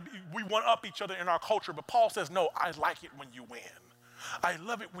 It gotta be, we one up each other in our culture, but Paul says, no, I like it when you win. I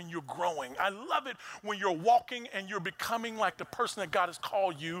love it when you're growing. I love it when you're walking and you're becoming like the person that God has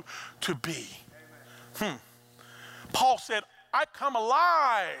called you to be. Paul said, I come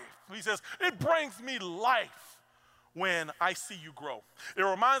alive. He says, it brings me life when I see you grow. It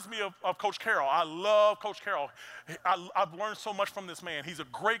reminds me of Coach Carroll. I love Coach Carroll. I've learned so much from this man. He's a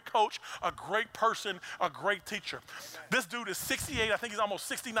great coach, a great person, a great teacher. This dude is 68. I think he's almost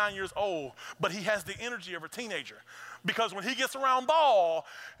 69 years old, but he has the energy of a teenager. Because when he gets around ball,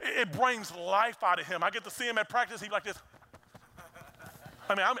 it brings life out of him. I get to see him at practice. He's like this.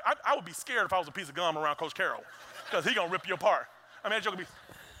 I mean, I would be scared if I was a piece of gum around Coach Carroll, because he's going to rip you apart. I mean, that joke would be,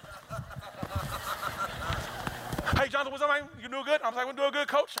 hey, Jonathan, what's up, man? You doing good? I'm like, we're doing good,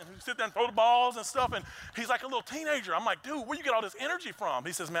 coach. And he sit there and throw the balls and stuff, and he's like a little teenager. I'm like, dude, where you get all this energy from?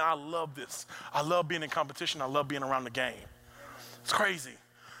 He says, man, I love this. I love being in competition. I love being around the game. It's crazy.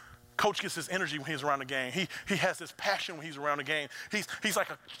 Coach gets his energy when he's around the game. He has this passion when he's around the game. He's like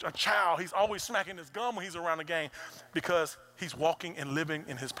a child. He's always smacking his gum when he's around the game, because he's walking and living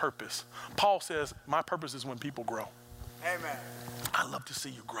in his purpose. Paul says, my purpose is when people grow. Amen. I love to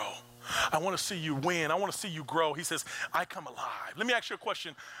see you grow. I want to see you win. I want to see you grow. He says, I come alive. Let me ask you a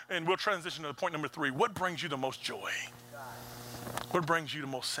question, and we'll transition to point number 3. What brings you the most joy? What brings you the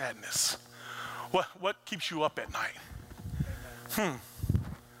most sadness? What keeps you up at night?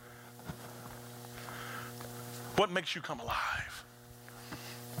 What makes you come alive?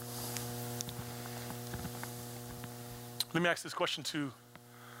 Let me ask this question to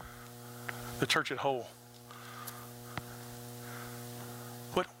the church at whole.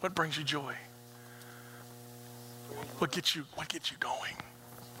 What brings you joy? What gets you going?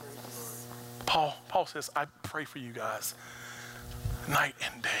 Paul says, I pray for you guys night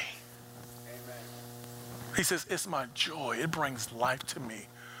and day. Amen. He says, it's my joy. It brings life to me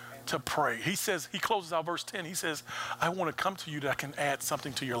to pray. He says, he closes out verse 10. He says, I want to come to you that I can add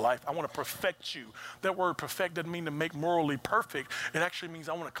something to your life. I want to perfect you. That word perfect doesn't mean to make morally perfect. It actually means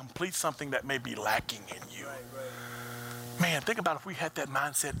I want to complete something that may be lacking in you. Right. Man, think about if we had that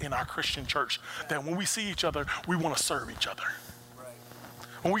mindset in our Christian church, that when we see each other, we want to serve each other. Right.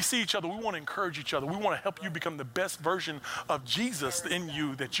 When we see each other, we want to encourage each other. We want to help you become the best version of Jesus in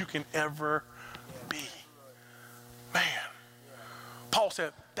you that you can ever be. Man, Paul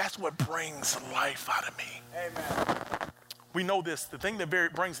said, that's what brings life out of me. Amen. We know this. The thing that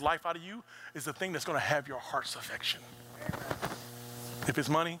brings life out of you is the thing that's going to have your heart's affection. Amen. If it's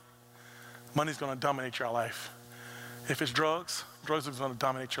money, money's going to dominate your life. If it's drugs, drugs are going to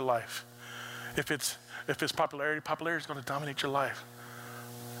dominate your life. If it's popularity, popularity is going to dominate your life.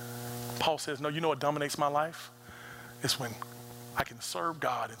 Paul says, no, you know what dominates my life? It's when I can serve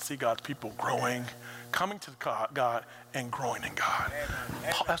God and see God's people growing, coming to God and growing in God.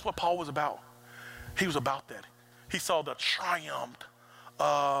 That's what Paul was about. He was about that. He saw the triumph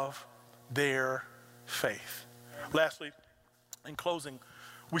of their faith. Lastly, in closing,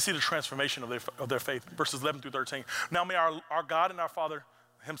 we see the transformation of their faith, verses 11 through 13. Now may our God and our Father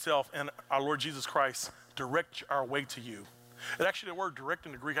himself and our Lord Jesus Christ direct our way to you. And actually, the word direct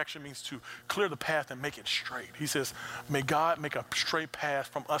in the Greek actually means to clear the path and make it straight. He says, may God make a straight path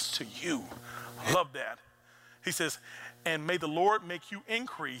from us to you. I love that. He says, and may the Lord make you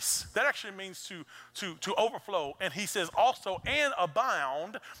increase. That actually means to overflow. And he says also, and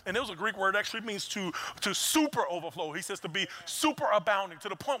abound. And there was a Greek word that actually means to super overflow. He says to be super abounding, to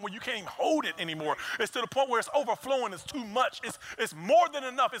the point where you can't even hold it anymore. It's to the point where it's overflowing. It's too much. It's more than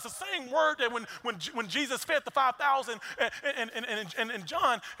enough. It's the same word that when Jesus fed the 5,000 and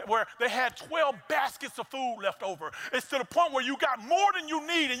John, where they had 12 baskets of food left over. It's to the point where you got more than you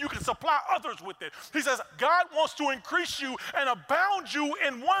need and you can supply others with it. He says, God wants to increase you and abound you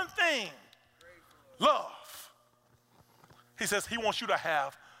in one thing, love. He says he wants you to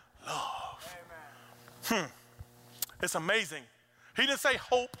have love. It's amazing. He didn't say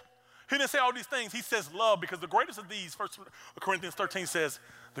hope. He didn't say all these things. He says love, because the greatest of these, 1 Corinthians 13 says,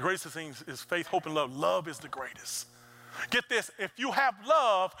 the greatest of things is faith, hope, and love. Love is the greatest. Get this, if you have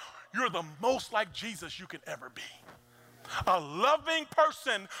love, you're the most like Jesus you can ever be. A loving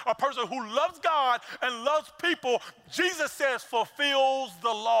person, a person who loves God and loves people, Jesus says, fulfills the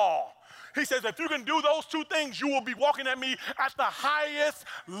law. He says, if you can do those two things, you will be walking at me at the highest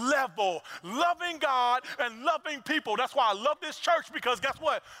level, loving God and loving people. That's why I love this church, because guess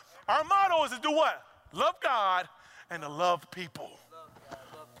what? Our motto is to do what? Love God and to love people.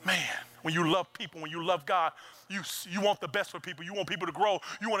 Man, when you love people, when you love God, you want the best for people. You want people to grow.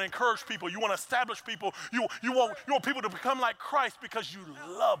 You want to encourage people. You want to establish people. You want people to become like Christ because you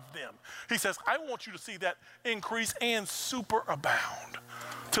love them. He says, I want you to see that increase and superabound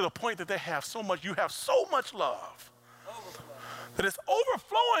to the point that they have so much, you have so much love that it's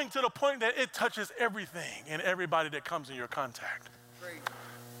overflowing to the point that it touches everything and everybody that comes in your contact.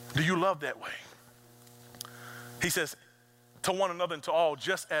 Do you love that way? He says, to one another and to all,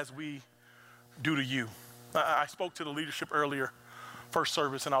 just as we do to you. I spoke to the leadership earlier, first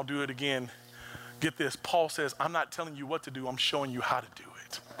service, and I'll do it again. Get this, Paul says, I'm not telling you what to do, I'm showing you how to do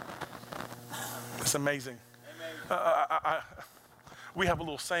it. It's amazing. We have a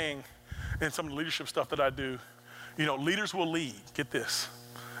little saying in some of the leadership stuff that I do, you know, leaders will lead, get this.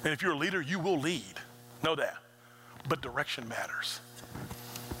 And if you're a leader, you will lead, know that. But direction matters.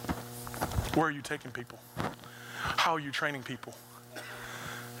 Where are you taking people? How are you training people?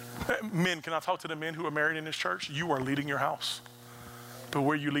 Men, can I talk to the men who are married in this church? You are leading your house. But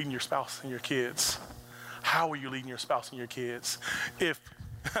where are you leading your spouse and your kids? How are you leading your spouse and your kids? If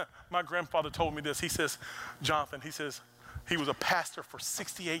my grandfather told me this, he says, Jonathan, he says, he was a pastor for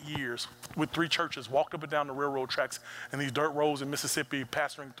 68 years with 3 churches, walked up and down the railroad tracks and these dirt roads in Mississippi,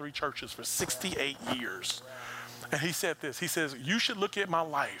 pastoring 3 churches for 68 years. And he said this, he says, you should look at my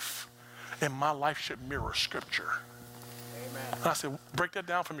life and my life should mirror scripture. Amen. And I said, break that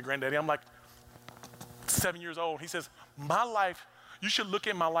down for me, Granddaddy. I'm like 7 years old. He says, my life, you should look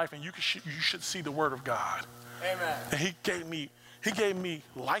at my life and you should see the word of God. Amen. And he gave me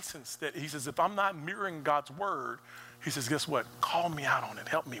license that he says, if I'm not mirroring God's word, he says, guess what? Call me out on it.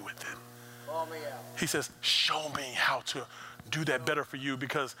 Help me with it. Call me out. He says, show me how to do that better for you,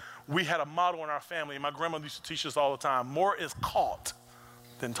 because we had a motto in our family, and my grandmother used to teach us all the time, more is caught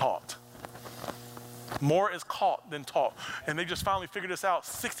than taught. More is caught than taught. And they just finally figured this out.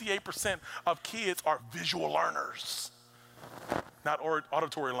 68% of kids are visual learners, not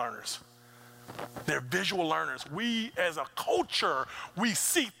auditory learners. They're visual learners. We, as a culture, we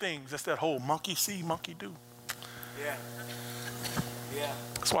see things. That's that whole monkey see, monkey do. Yeah. Yeah.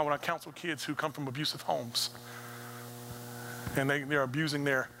 That's why when I counsel kids who come from abusive homes and they're abusing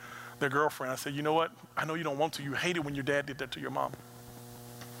their girlfriend, I say, you know what? I know you don't want to. You hate it when your dad did that to your mom.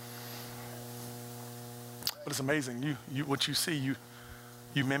 But it's amazing. What you see,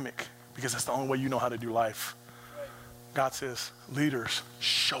 you mimic, because that's the only way you know how to do life. God says, leaders,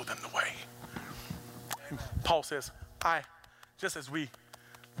 show them the way. And Paul says, just as we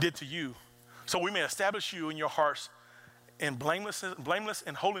did to you, so we may establish you in your hearts in blameless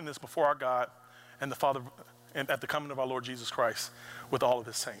and holiness before our God and the Father, and at the coming of our Lord Jesus Christ with all of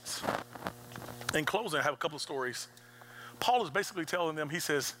his saints. In closing, I have a couple of stories. Paul is basically telling them, he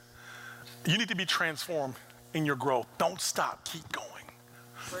says, you need to be transformed in your growth. Don't stop, keep going.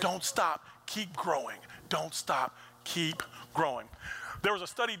 Don't stop, keep growing. Don't stop, keep growing. There was a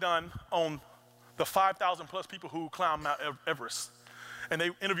study done on the 5,000 plus people who climbed Mount Everest. And they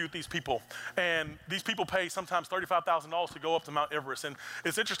interviewed these people. And these people pay sometimes $35,000 to go up to Mount Everest. And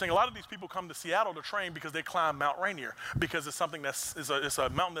it's interesting, a lot of these people come to Seattle to train because they climb Mount Rainier, because it's something it's a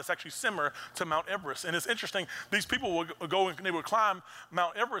mountain that's actually similar to Mount Everest. And it's interesting, these people would go and they would climb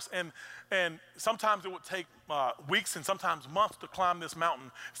Mount Everest, and sometimes it would take weeks and sometimes months to climb this mountain.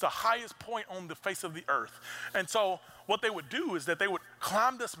 It's the highest point on the face of the earth. And so what they would do is that they would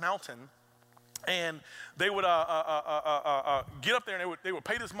climb this mountain, and they would get up there, and they would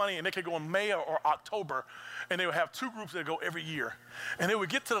pay this money, and they could go in May or October, and they would have 2 groups that go every year. And they would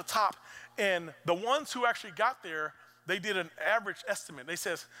get to the top, and the ones who actually got there, they did an average estimate. They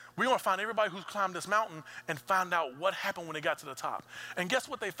says, we want to find everybody who's climbed this mountain and find out what happened when they got to the top. And guess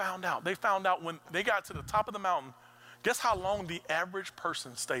what they found out? They found out when they got to the top of the mountain, guess how long the average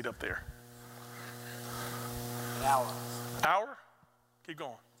person stayed up there? An hour. Hour? Keep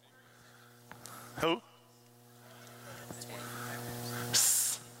going. Who?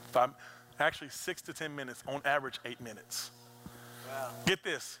 Actually 6 to 10 minutes, on average 8 minutes. Wow. Get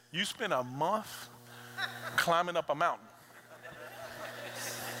this, you spend a month climbing up a mountain.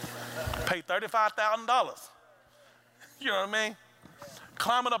 Pay $35,000. You know what I mean?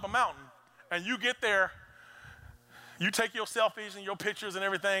 Climbing up a mountain, and you get there, you take your selfies and your pictures and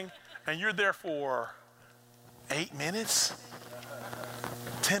everything, and you're there for 8 minutes,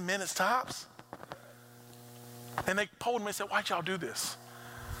 10 minutes tops. And they told him, they said, why'd y'all do this?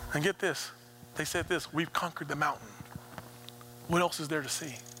 And get this, they said this, we've conquered the mountain. What else is there to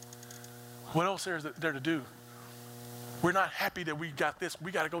see? What else is there to do? We're not happy that we got this.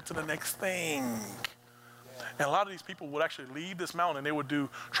 We got to go to the next thing. And a lot of these people would actually leave this mountain and they would do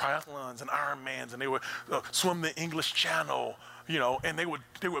triathlons and Ironmans and they would swim the English Channel, you know, and they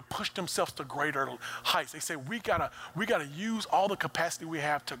would push themselves to greater heights. They say, we gotta use all the capacity we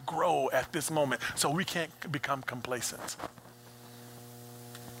have to grow at this moment so we can't become complacent.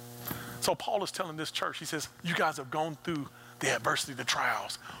 So Paul is telling this church, he says, you guys have gone through the adversity, the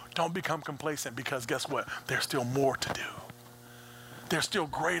trials. Don't become complacent because guess what? There's still more to do. There's still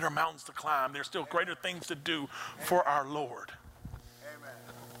greater mountains to climb. There's still greater things to do for our Lord. Amen.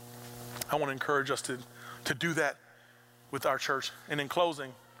 I want to encourage us to do that with our church. And in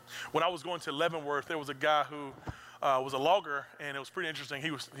closing, when I was going to Leavenworth, there was a guy who was a logger, and it was pretty interesting.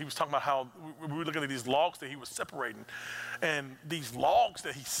 He was talking about how we were looking at these logs that he was separating. And these logs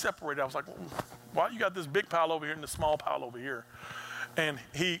that he separated, I was like, well, why you got this big pile over here and this small pile over here? And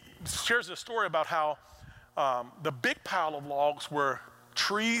he shares a story about how the big pile of logs were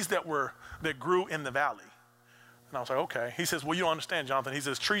trees that grew in the valley. And I was like, okay. He says, well, you don't understand, Jonathan. He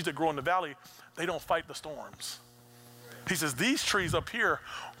says, trees that grow in the valley, they don't fight the storms. He says, these trees up here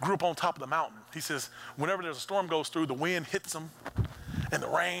grew up on top of the mountain. He says, whenever there's a storm goes through, the wind hits them, and the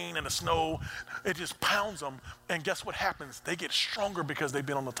rain and the snow, it just pounds them. And guess what happens? They get stronger because they've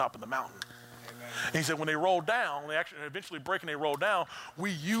been on the top of the mountain. And he said, when they roll down, they actually eventually break and they roll down,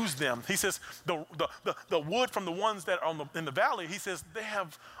 we use them. He says, the wood from the ones that are in the valley, he says, they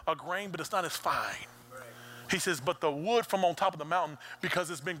have a grain, but it's not as fine. Right. He says, but the wood from on top of the mountain, because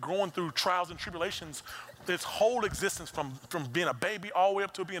it's been growing through trials and tribulations, its whole existence from being a baby all the way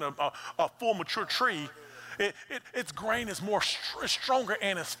up to being a full mature tree, its grain is more stronger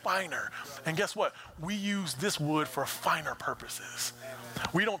and it's finer. And guess what? We use this wood for finer purposes.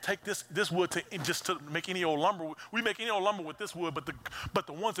 We don't take this wood to make any old lumber. We make any old lumber with this wood, but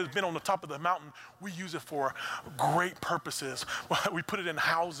the ones that's been on the top of the mountain, we use it for great purposes. We put it in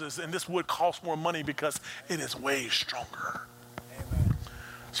houses, and this wood costs more money because it is way stronger. Amen.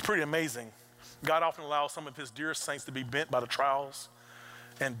 It's pretty amazing. God often allows some of his dearest saints to be bent by the trials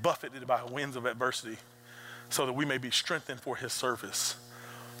and buffeted by winds of adversity so that we may be strengthened for his service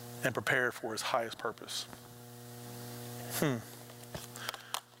and prepared for his highest purpose. In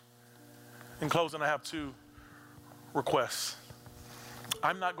closing, I have two requests.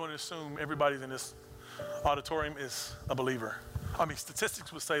 I'm not going to assume everybody in this auditorium is a believer. I mean,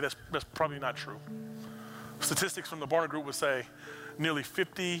 statistics would say that's probably not true. Statistics from the Barna Group would say nearly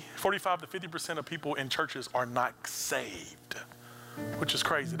 45 to 50% of people in churches are not saved, which is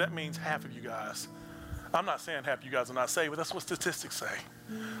crazy. That means half of you guys. I'm not saying half of you guys are not saved, but that's what statistics say,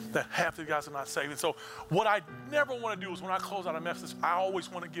 that half of you guys are not saved. And so what I never want to do is when I close out a message, I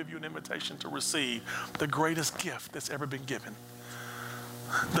always want to give you an invitation to receive the greatest gift that's ever been given,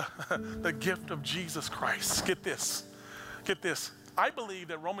 the gift of Jesus Christ. Get this. I believe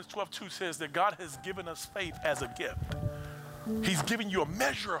that Romans 12:2 says that God has given us faith as a gift. He's giving you a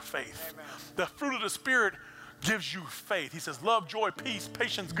measure of faith. Amen. The fruit of the Spirit gives you faith. He says love, joy, peace,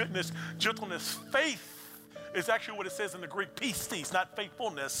 patience, goodness, gentleness. Faith is actually what it says in the Greek, pistis, not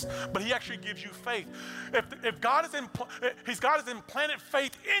faithfulness, but he actually gives you faith. If God has implanted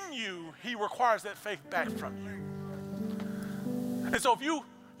faith in you, he requires that faith back from you. And so if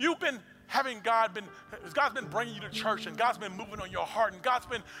you've been having God's been bringing you to church, and God's been moving on your heart, and God's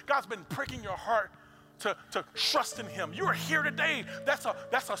been pricking your heart to trust in him. You are here today. That's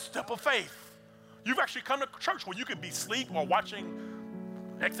a step of faith. You've actually come to church where you could be asleep or watching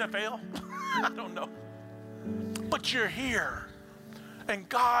XFL. I don't know. But you're here. And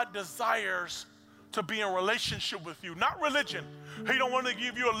God desires to be in relationship with you, not religion. He don't want to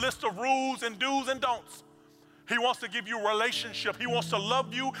give you a list of rules and do's and don'ts. He wants to give you a relationship. He wants to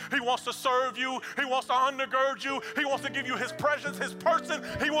love you. He wants to serve you. He wants to undergird you. He wants to give you his presence, his person.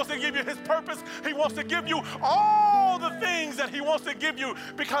 He wants to give you his purpose. He wants to give you all the things that he wants to give you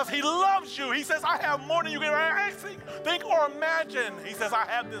because he loves you. He says, I have more than you can ask, think, or imagine. He says, I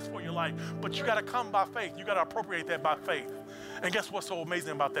have this for your life. But you got to come by faith. You got to appropriate that by faith. And guess what's so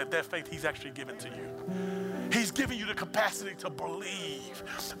amazing about that? That faith he's actually given to you. He's giving you the capacity to believe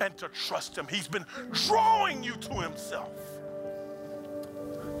and to trust him. He's been drawing you to himself.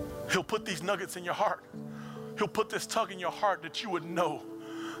 He'll put these nuggets in your heart. He'll put this tug in your heart that you would know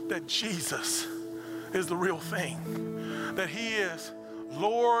that Jesus is the real thing, that he is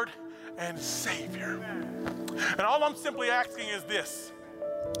Lord and Savior. And all I'm simply asking is this.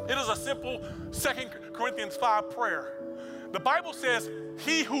 It is a simple 2 Corinthians 5 prayer The Bible says,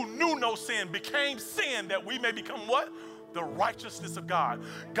 he who knew no sin became sin that we may become what? The righteousness of God.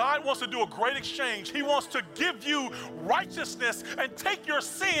 God wants to do a great exchange. He wants to give you righteousness and take your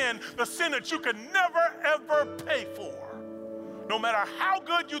sin, the sin that you could never, ever pay for. No matter how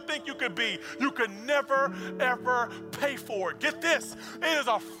good you think you could be, you could never, ever pay for it. Get this, it is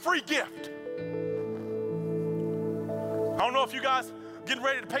a free gift. I don't know if you guys getting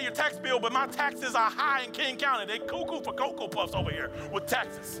ready to pay your tax bill, but my taxes are high in King County. They cuckoo for Cocoa Puffs over here with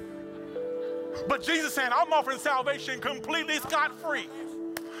taxes. But Jesus saying, I'm offering salvation completely scot-free.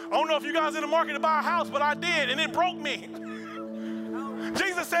 I don't know if you guys in the market to buy a house, but I did, and it broke me.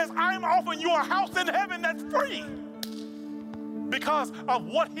 Jesus says, I'm offering you a house in heaven that's free because of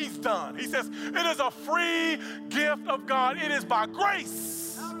what he's done. He says, it is a free gift of God. It is by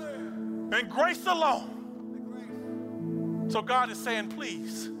grace and grace alone. So God is saying,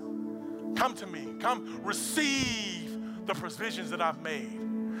 please, come to me. Come receive the provisions that I've made.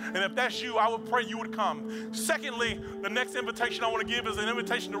 And if that's you, I would pray you would come. Secondly, the next invitation I want to give is an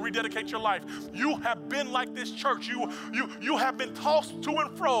invitation to rededicate your life. You have been like this church. You have been tossed to and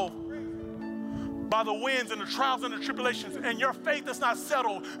fro by the winds and the trials and the tribulations, and your faith is not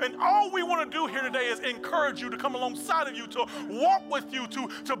settled. And all we want to do here today is encourage you to come alongside of you, to walk with you,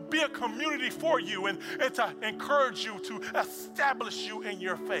 to be a community for you, and to encourage you, to establish you in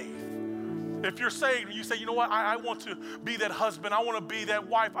your faith. If you're saved and you say, you know what, I want to be that husband, I want to be that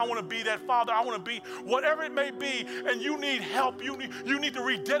wife, I want to be that father, I want to be whatever it may be, and you need help, you need to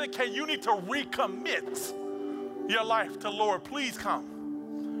rededicate, you need to recommit your life to the Lord, please come.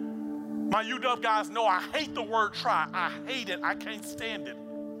 My UW guys know I hate the word try. I hate it. I can't stand it.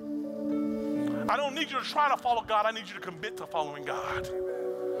 I don't need you to try to follow God. I need you to commit to following God.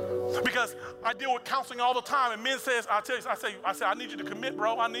 Because I deal with counseling all the time, and men says, I say, I need you to commit,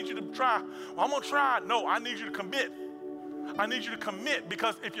 bro. I need you to try. Well, I'm gonna try. No, I need you to commit. I need you to commit,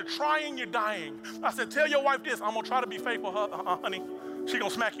 because if you're trying, you're dying. I said, tell your wife this, I'm gonna try to be faithful, honey. She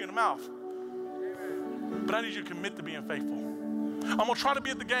gonna smack you in the mouth. But I need you to commit to being faithful. I'm gonna try to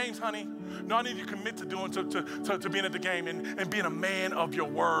be at the games, honey. No, I need you to commit to being at the game and being a man of your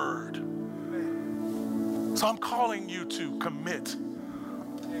word. So I'm calling you to commit.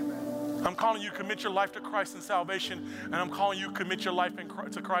 I'm calling you to commit your life to Christ in salvation, and I'm calling you to commit your life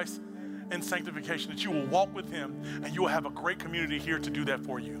to Christ in sanctification, that you will walk with him, and you will have a great community here to do that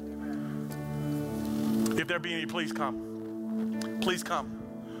for you. If there be any, please come. Please come.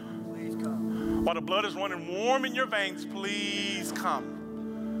 Please come. While the blood is running warm in your veins, please come.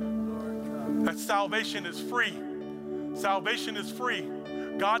 Lord, come. That salvation is free. Salvation is free.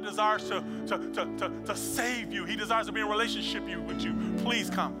 God desires to save you. He desires to be in a relationship with you.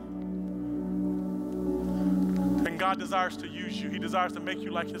 Please come. And God desires to use you. He desires to make you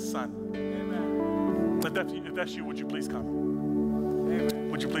like his son. Amen. If that's you, would you please come?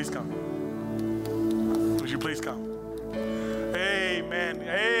 Amen. Would you please come? Would you please come? Amen.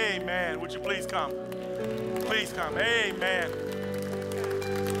 Amen. Would you please come? Please come. Amen.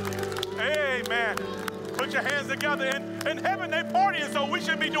 Amen. Put your hands together. In heaven, they partying, so we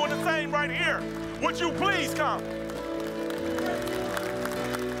should be doing the same right here. Would you please come?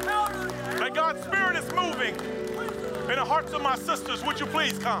 That God's Spirit is moving in the hearts of my sisters. Would you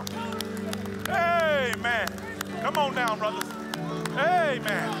please come? Amen. Come on down, brothers.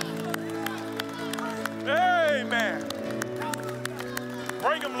 Amen. Amen.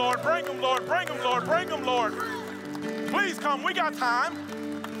 Bring them, Lord. Bring them, Lord. Bring them, Lord. Bring them, Lord. Please come. We got time.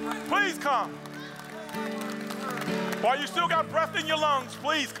 Please come. While you still got breath in your lungs,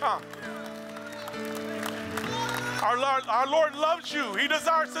 please come. Our Lord loves you. He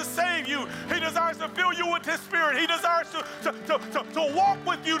desires to save you. He desires to fill you with his Spirit. He desires to walk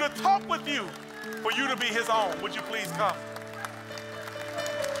with you, to talk with you, for you to be his own. Would you please come?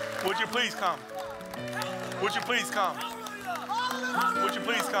 Would you please come? Would you please come? Would you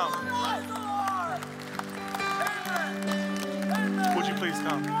please come? Would you please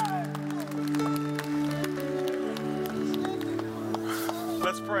come?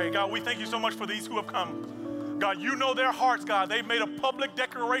 Let's pray. God, we thank you so much for these who have come. God, you know their hearts, God. They've made a public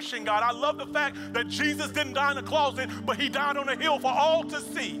declaration, God. I love the fact that Jesus didn't die in a closet, but he died on a hill for all to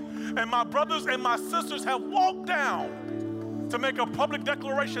see. And my brothers and my sisters have walked down to make a public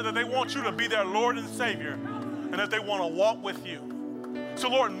declaration that they want you to be their Lord and Savior, and that they want to walk with you. So,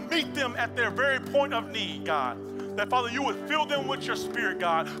 Lord, meet them at their very point of need, God. That, Father, you would fill them with your Spirit,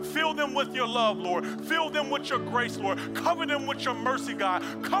 God. Fill them with your love, Lord. Fill them with your grace, Lord. Cover them with your mercy, God.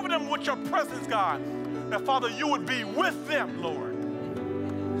 Cover them with your presence, God. That, Father, you would be with them, Lord.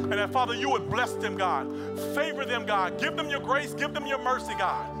 And that, Father, you would bless them, God. Favor them, God. Give them your grace. Give them your mercy,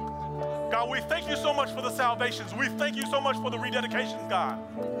 God. God, we thank you so much for the salvations. We thank you so much for the rededications, God.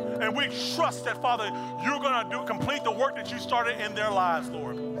 And we trust that, Father, you're going to complete the work that you started in their lives,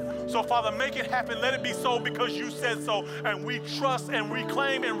 Lord. So, Father, make it happen. Let it be so because you said so. And we trust and we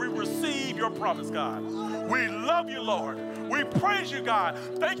claim and we receive your promise, God. We love you, Lord. We praise you, God.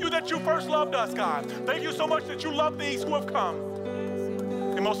 Thank you that you first loved us, God. Thank you so much that you love these who have come.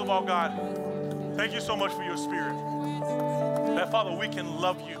 And most of all, God, thank you so much for your spirit. That, Father, we can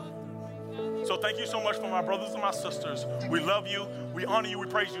love you. So thank you so much for my brothers and my sisters. We love you. We honor you. We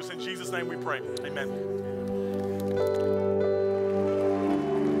praise you. It's in Jesus' name we pray. Amen.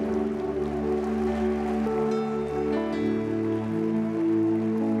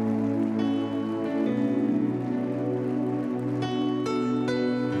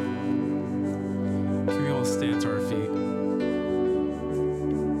 Can we all stand to our feet?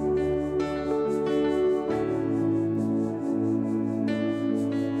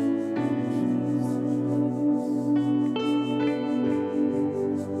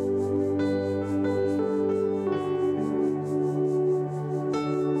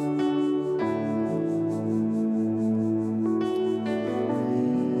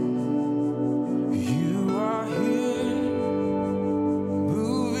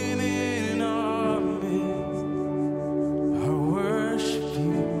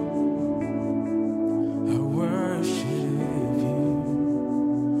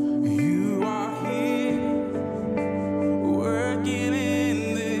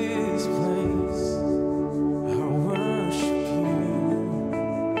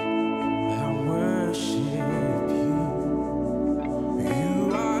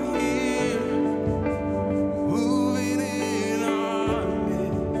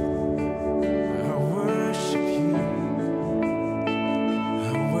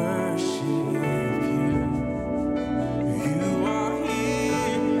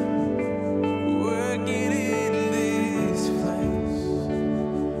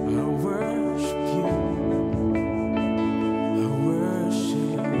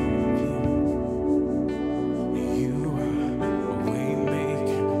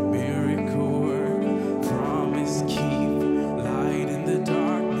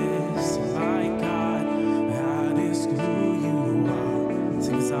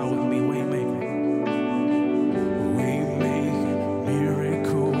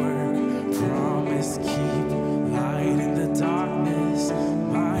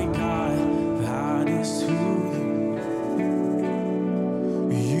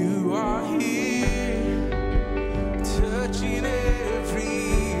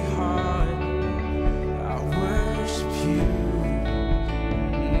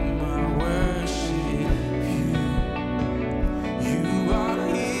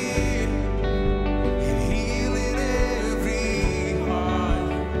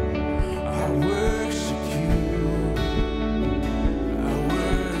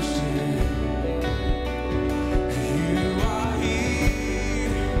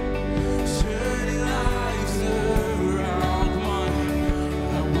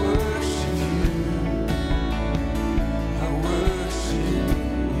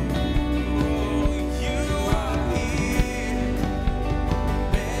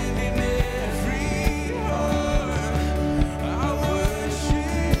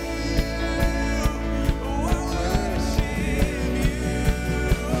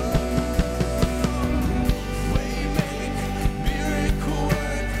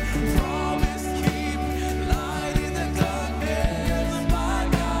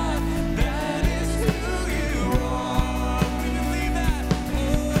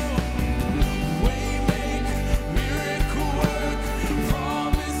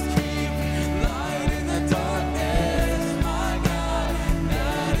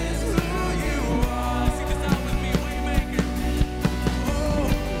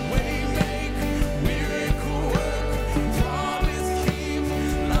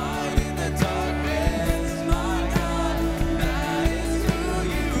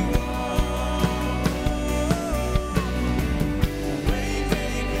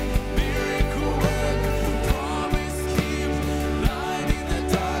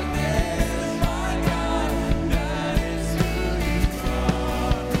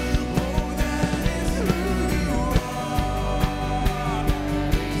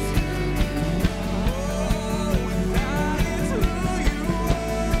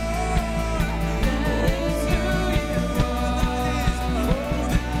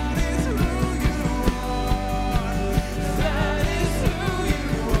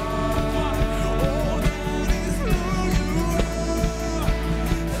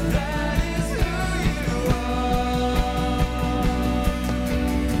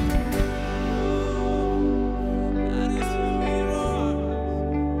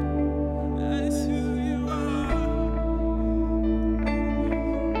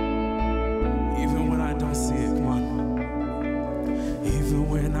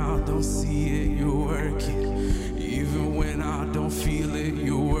 don't feel it,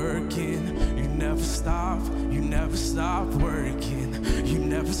 you're working. You never stop working. You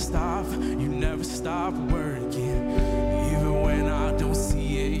never stop working. Even when I don't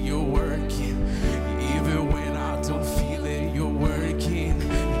see it, you're working. Even when I don't feel it, you're working.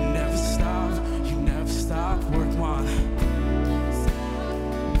 You never stop working.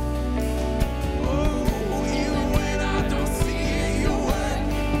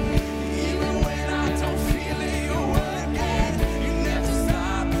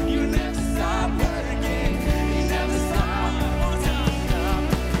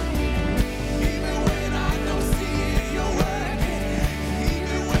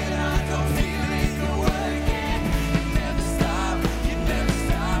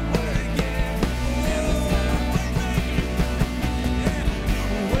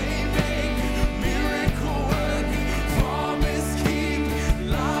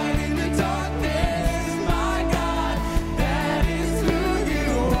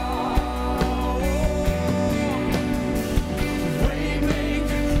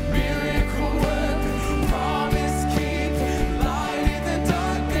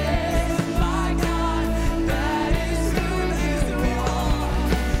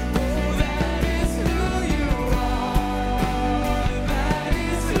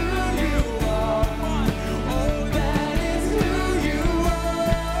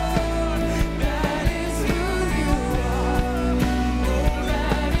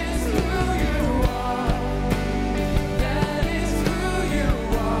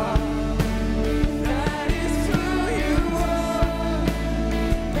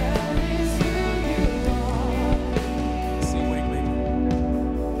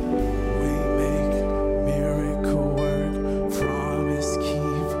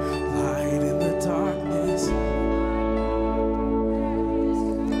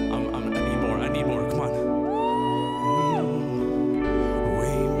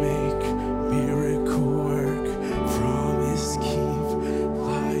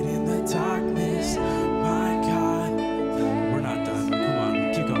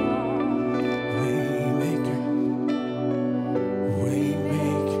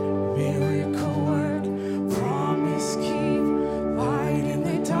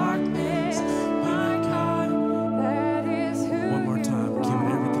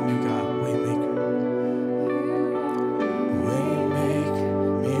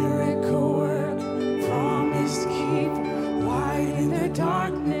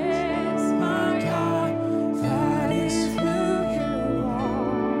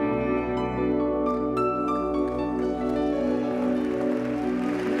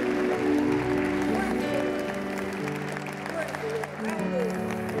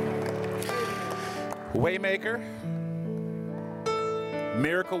 Waymaker,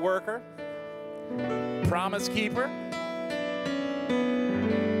 miracle worker, promise keeper.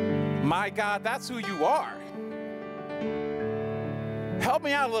 My God, that's who you are. Help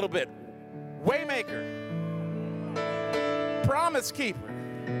me out a little bit. Waymaker, promise keeper,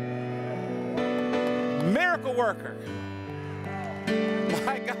 miracle worker.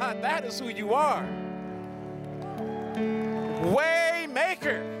 My God, that is who you are.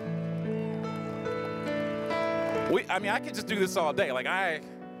 Waymaker. I could just do this all day,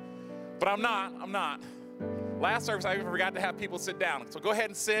 but I'm not. Last service, I even forgot to have people sit down. So go ahead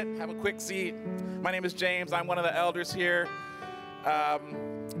and sit, have a quick seat. My name is James. I'm one of the elders here.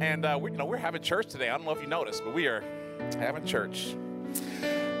 We're having church today. I don't know if you noticed, but we are having church.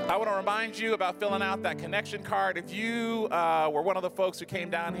 I want to remind you about filling out that connection card. If you were one of the folks who came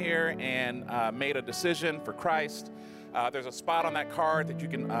down here and made a decision for Christ, there's a spot on that card that you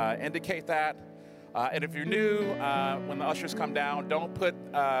can indicate that. And if you're new, when the ushers come down, don't put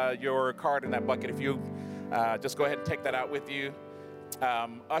your card in that bucket. If you just go ahead and take that out with you.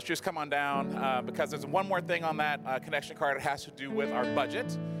 Ushers, come on down because there's one more thing on that connection card. It has to do with our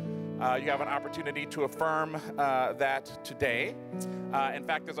budget. You have an opportunity to affirm that today. In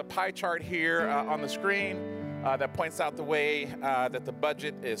fact, there's a pie chart here on the screen that points out the way that the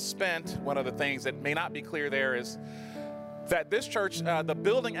budget is spent. One of the things that may not be clear there is that this church, the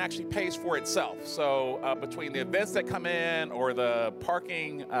building actually pays for itself. So between the events that come in or the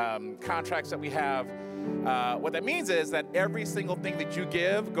parking contracts that we have, what that means is that every single thing that you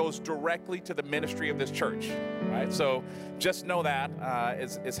give goes directly to the ministry of this church, right? So just know that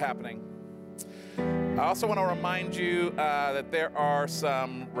is happening. I also want to remind you that there are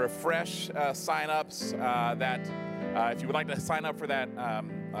some refresh sign-ups that if you would like to sign up for that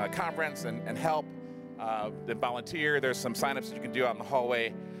conference and help, then volunteer. There's some signups that you can do out in the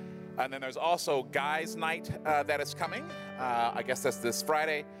hallway. And then there's also Guys Night that is coming. I guess that's this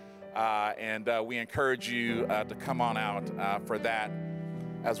Friday. and we encourage you to come on out for that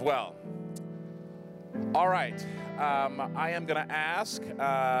as well. All right. I am going to ask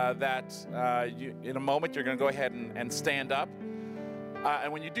that in a moment you're going to go ahead and stand up.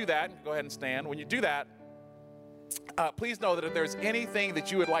 And when you do that, go ahead and stand. When you do that, please know that if there's anything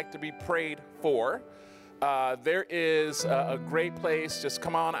that you would like to be prayed for, there is a great place. Just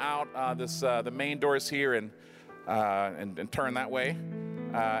come on out the main doors here and turn that way.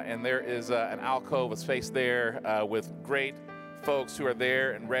 And there is an alcove, a space there with great folks who are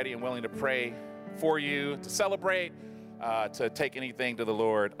there and ready and willing to pray for you, to celebrate, to take anything to the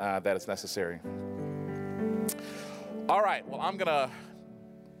Lord that is necessary. All right, well, I'm going to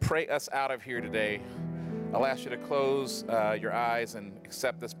pray us out of here today. I'll ask you to close your eyes and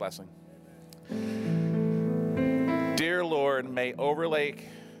accept this blessing. Dear Lord, may Overlake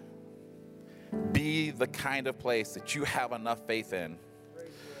be the kind of place that you have enough faith in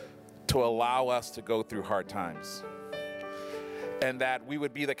to allow us to go through hard times. And that we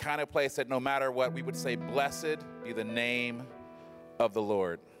would be the kind of place that no matter what, we would say, blessed be the name of the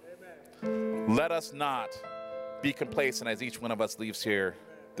Lord. Amen. Let us not be complacent as each one of us leaves here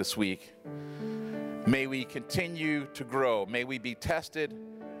this week. May we continue to grow. May we be tested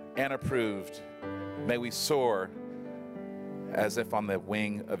and approved. May we soar as if on the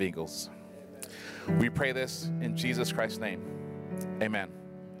wing of eagles. We pray this in Jesus Christ's name. Amen.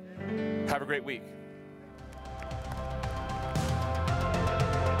 Have a great week.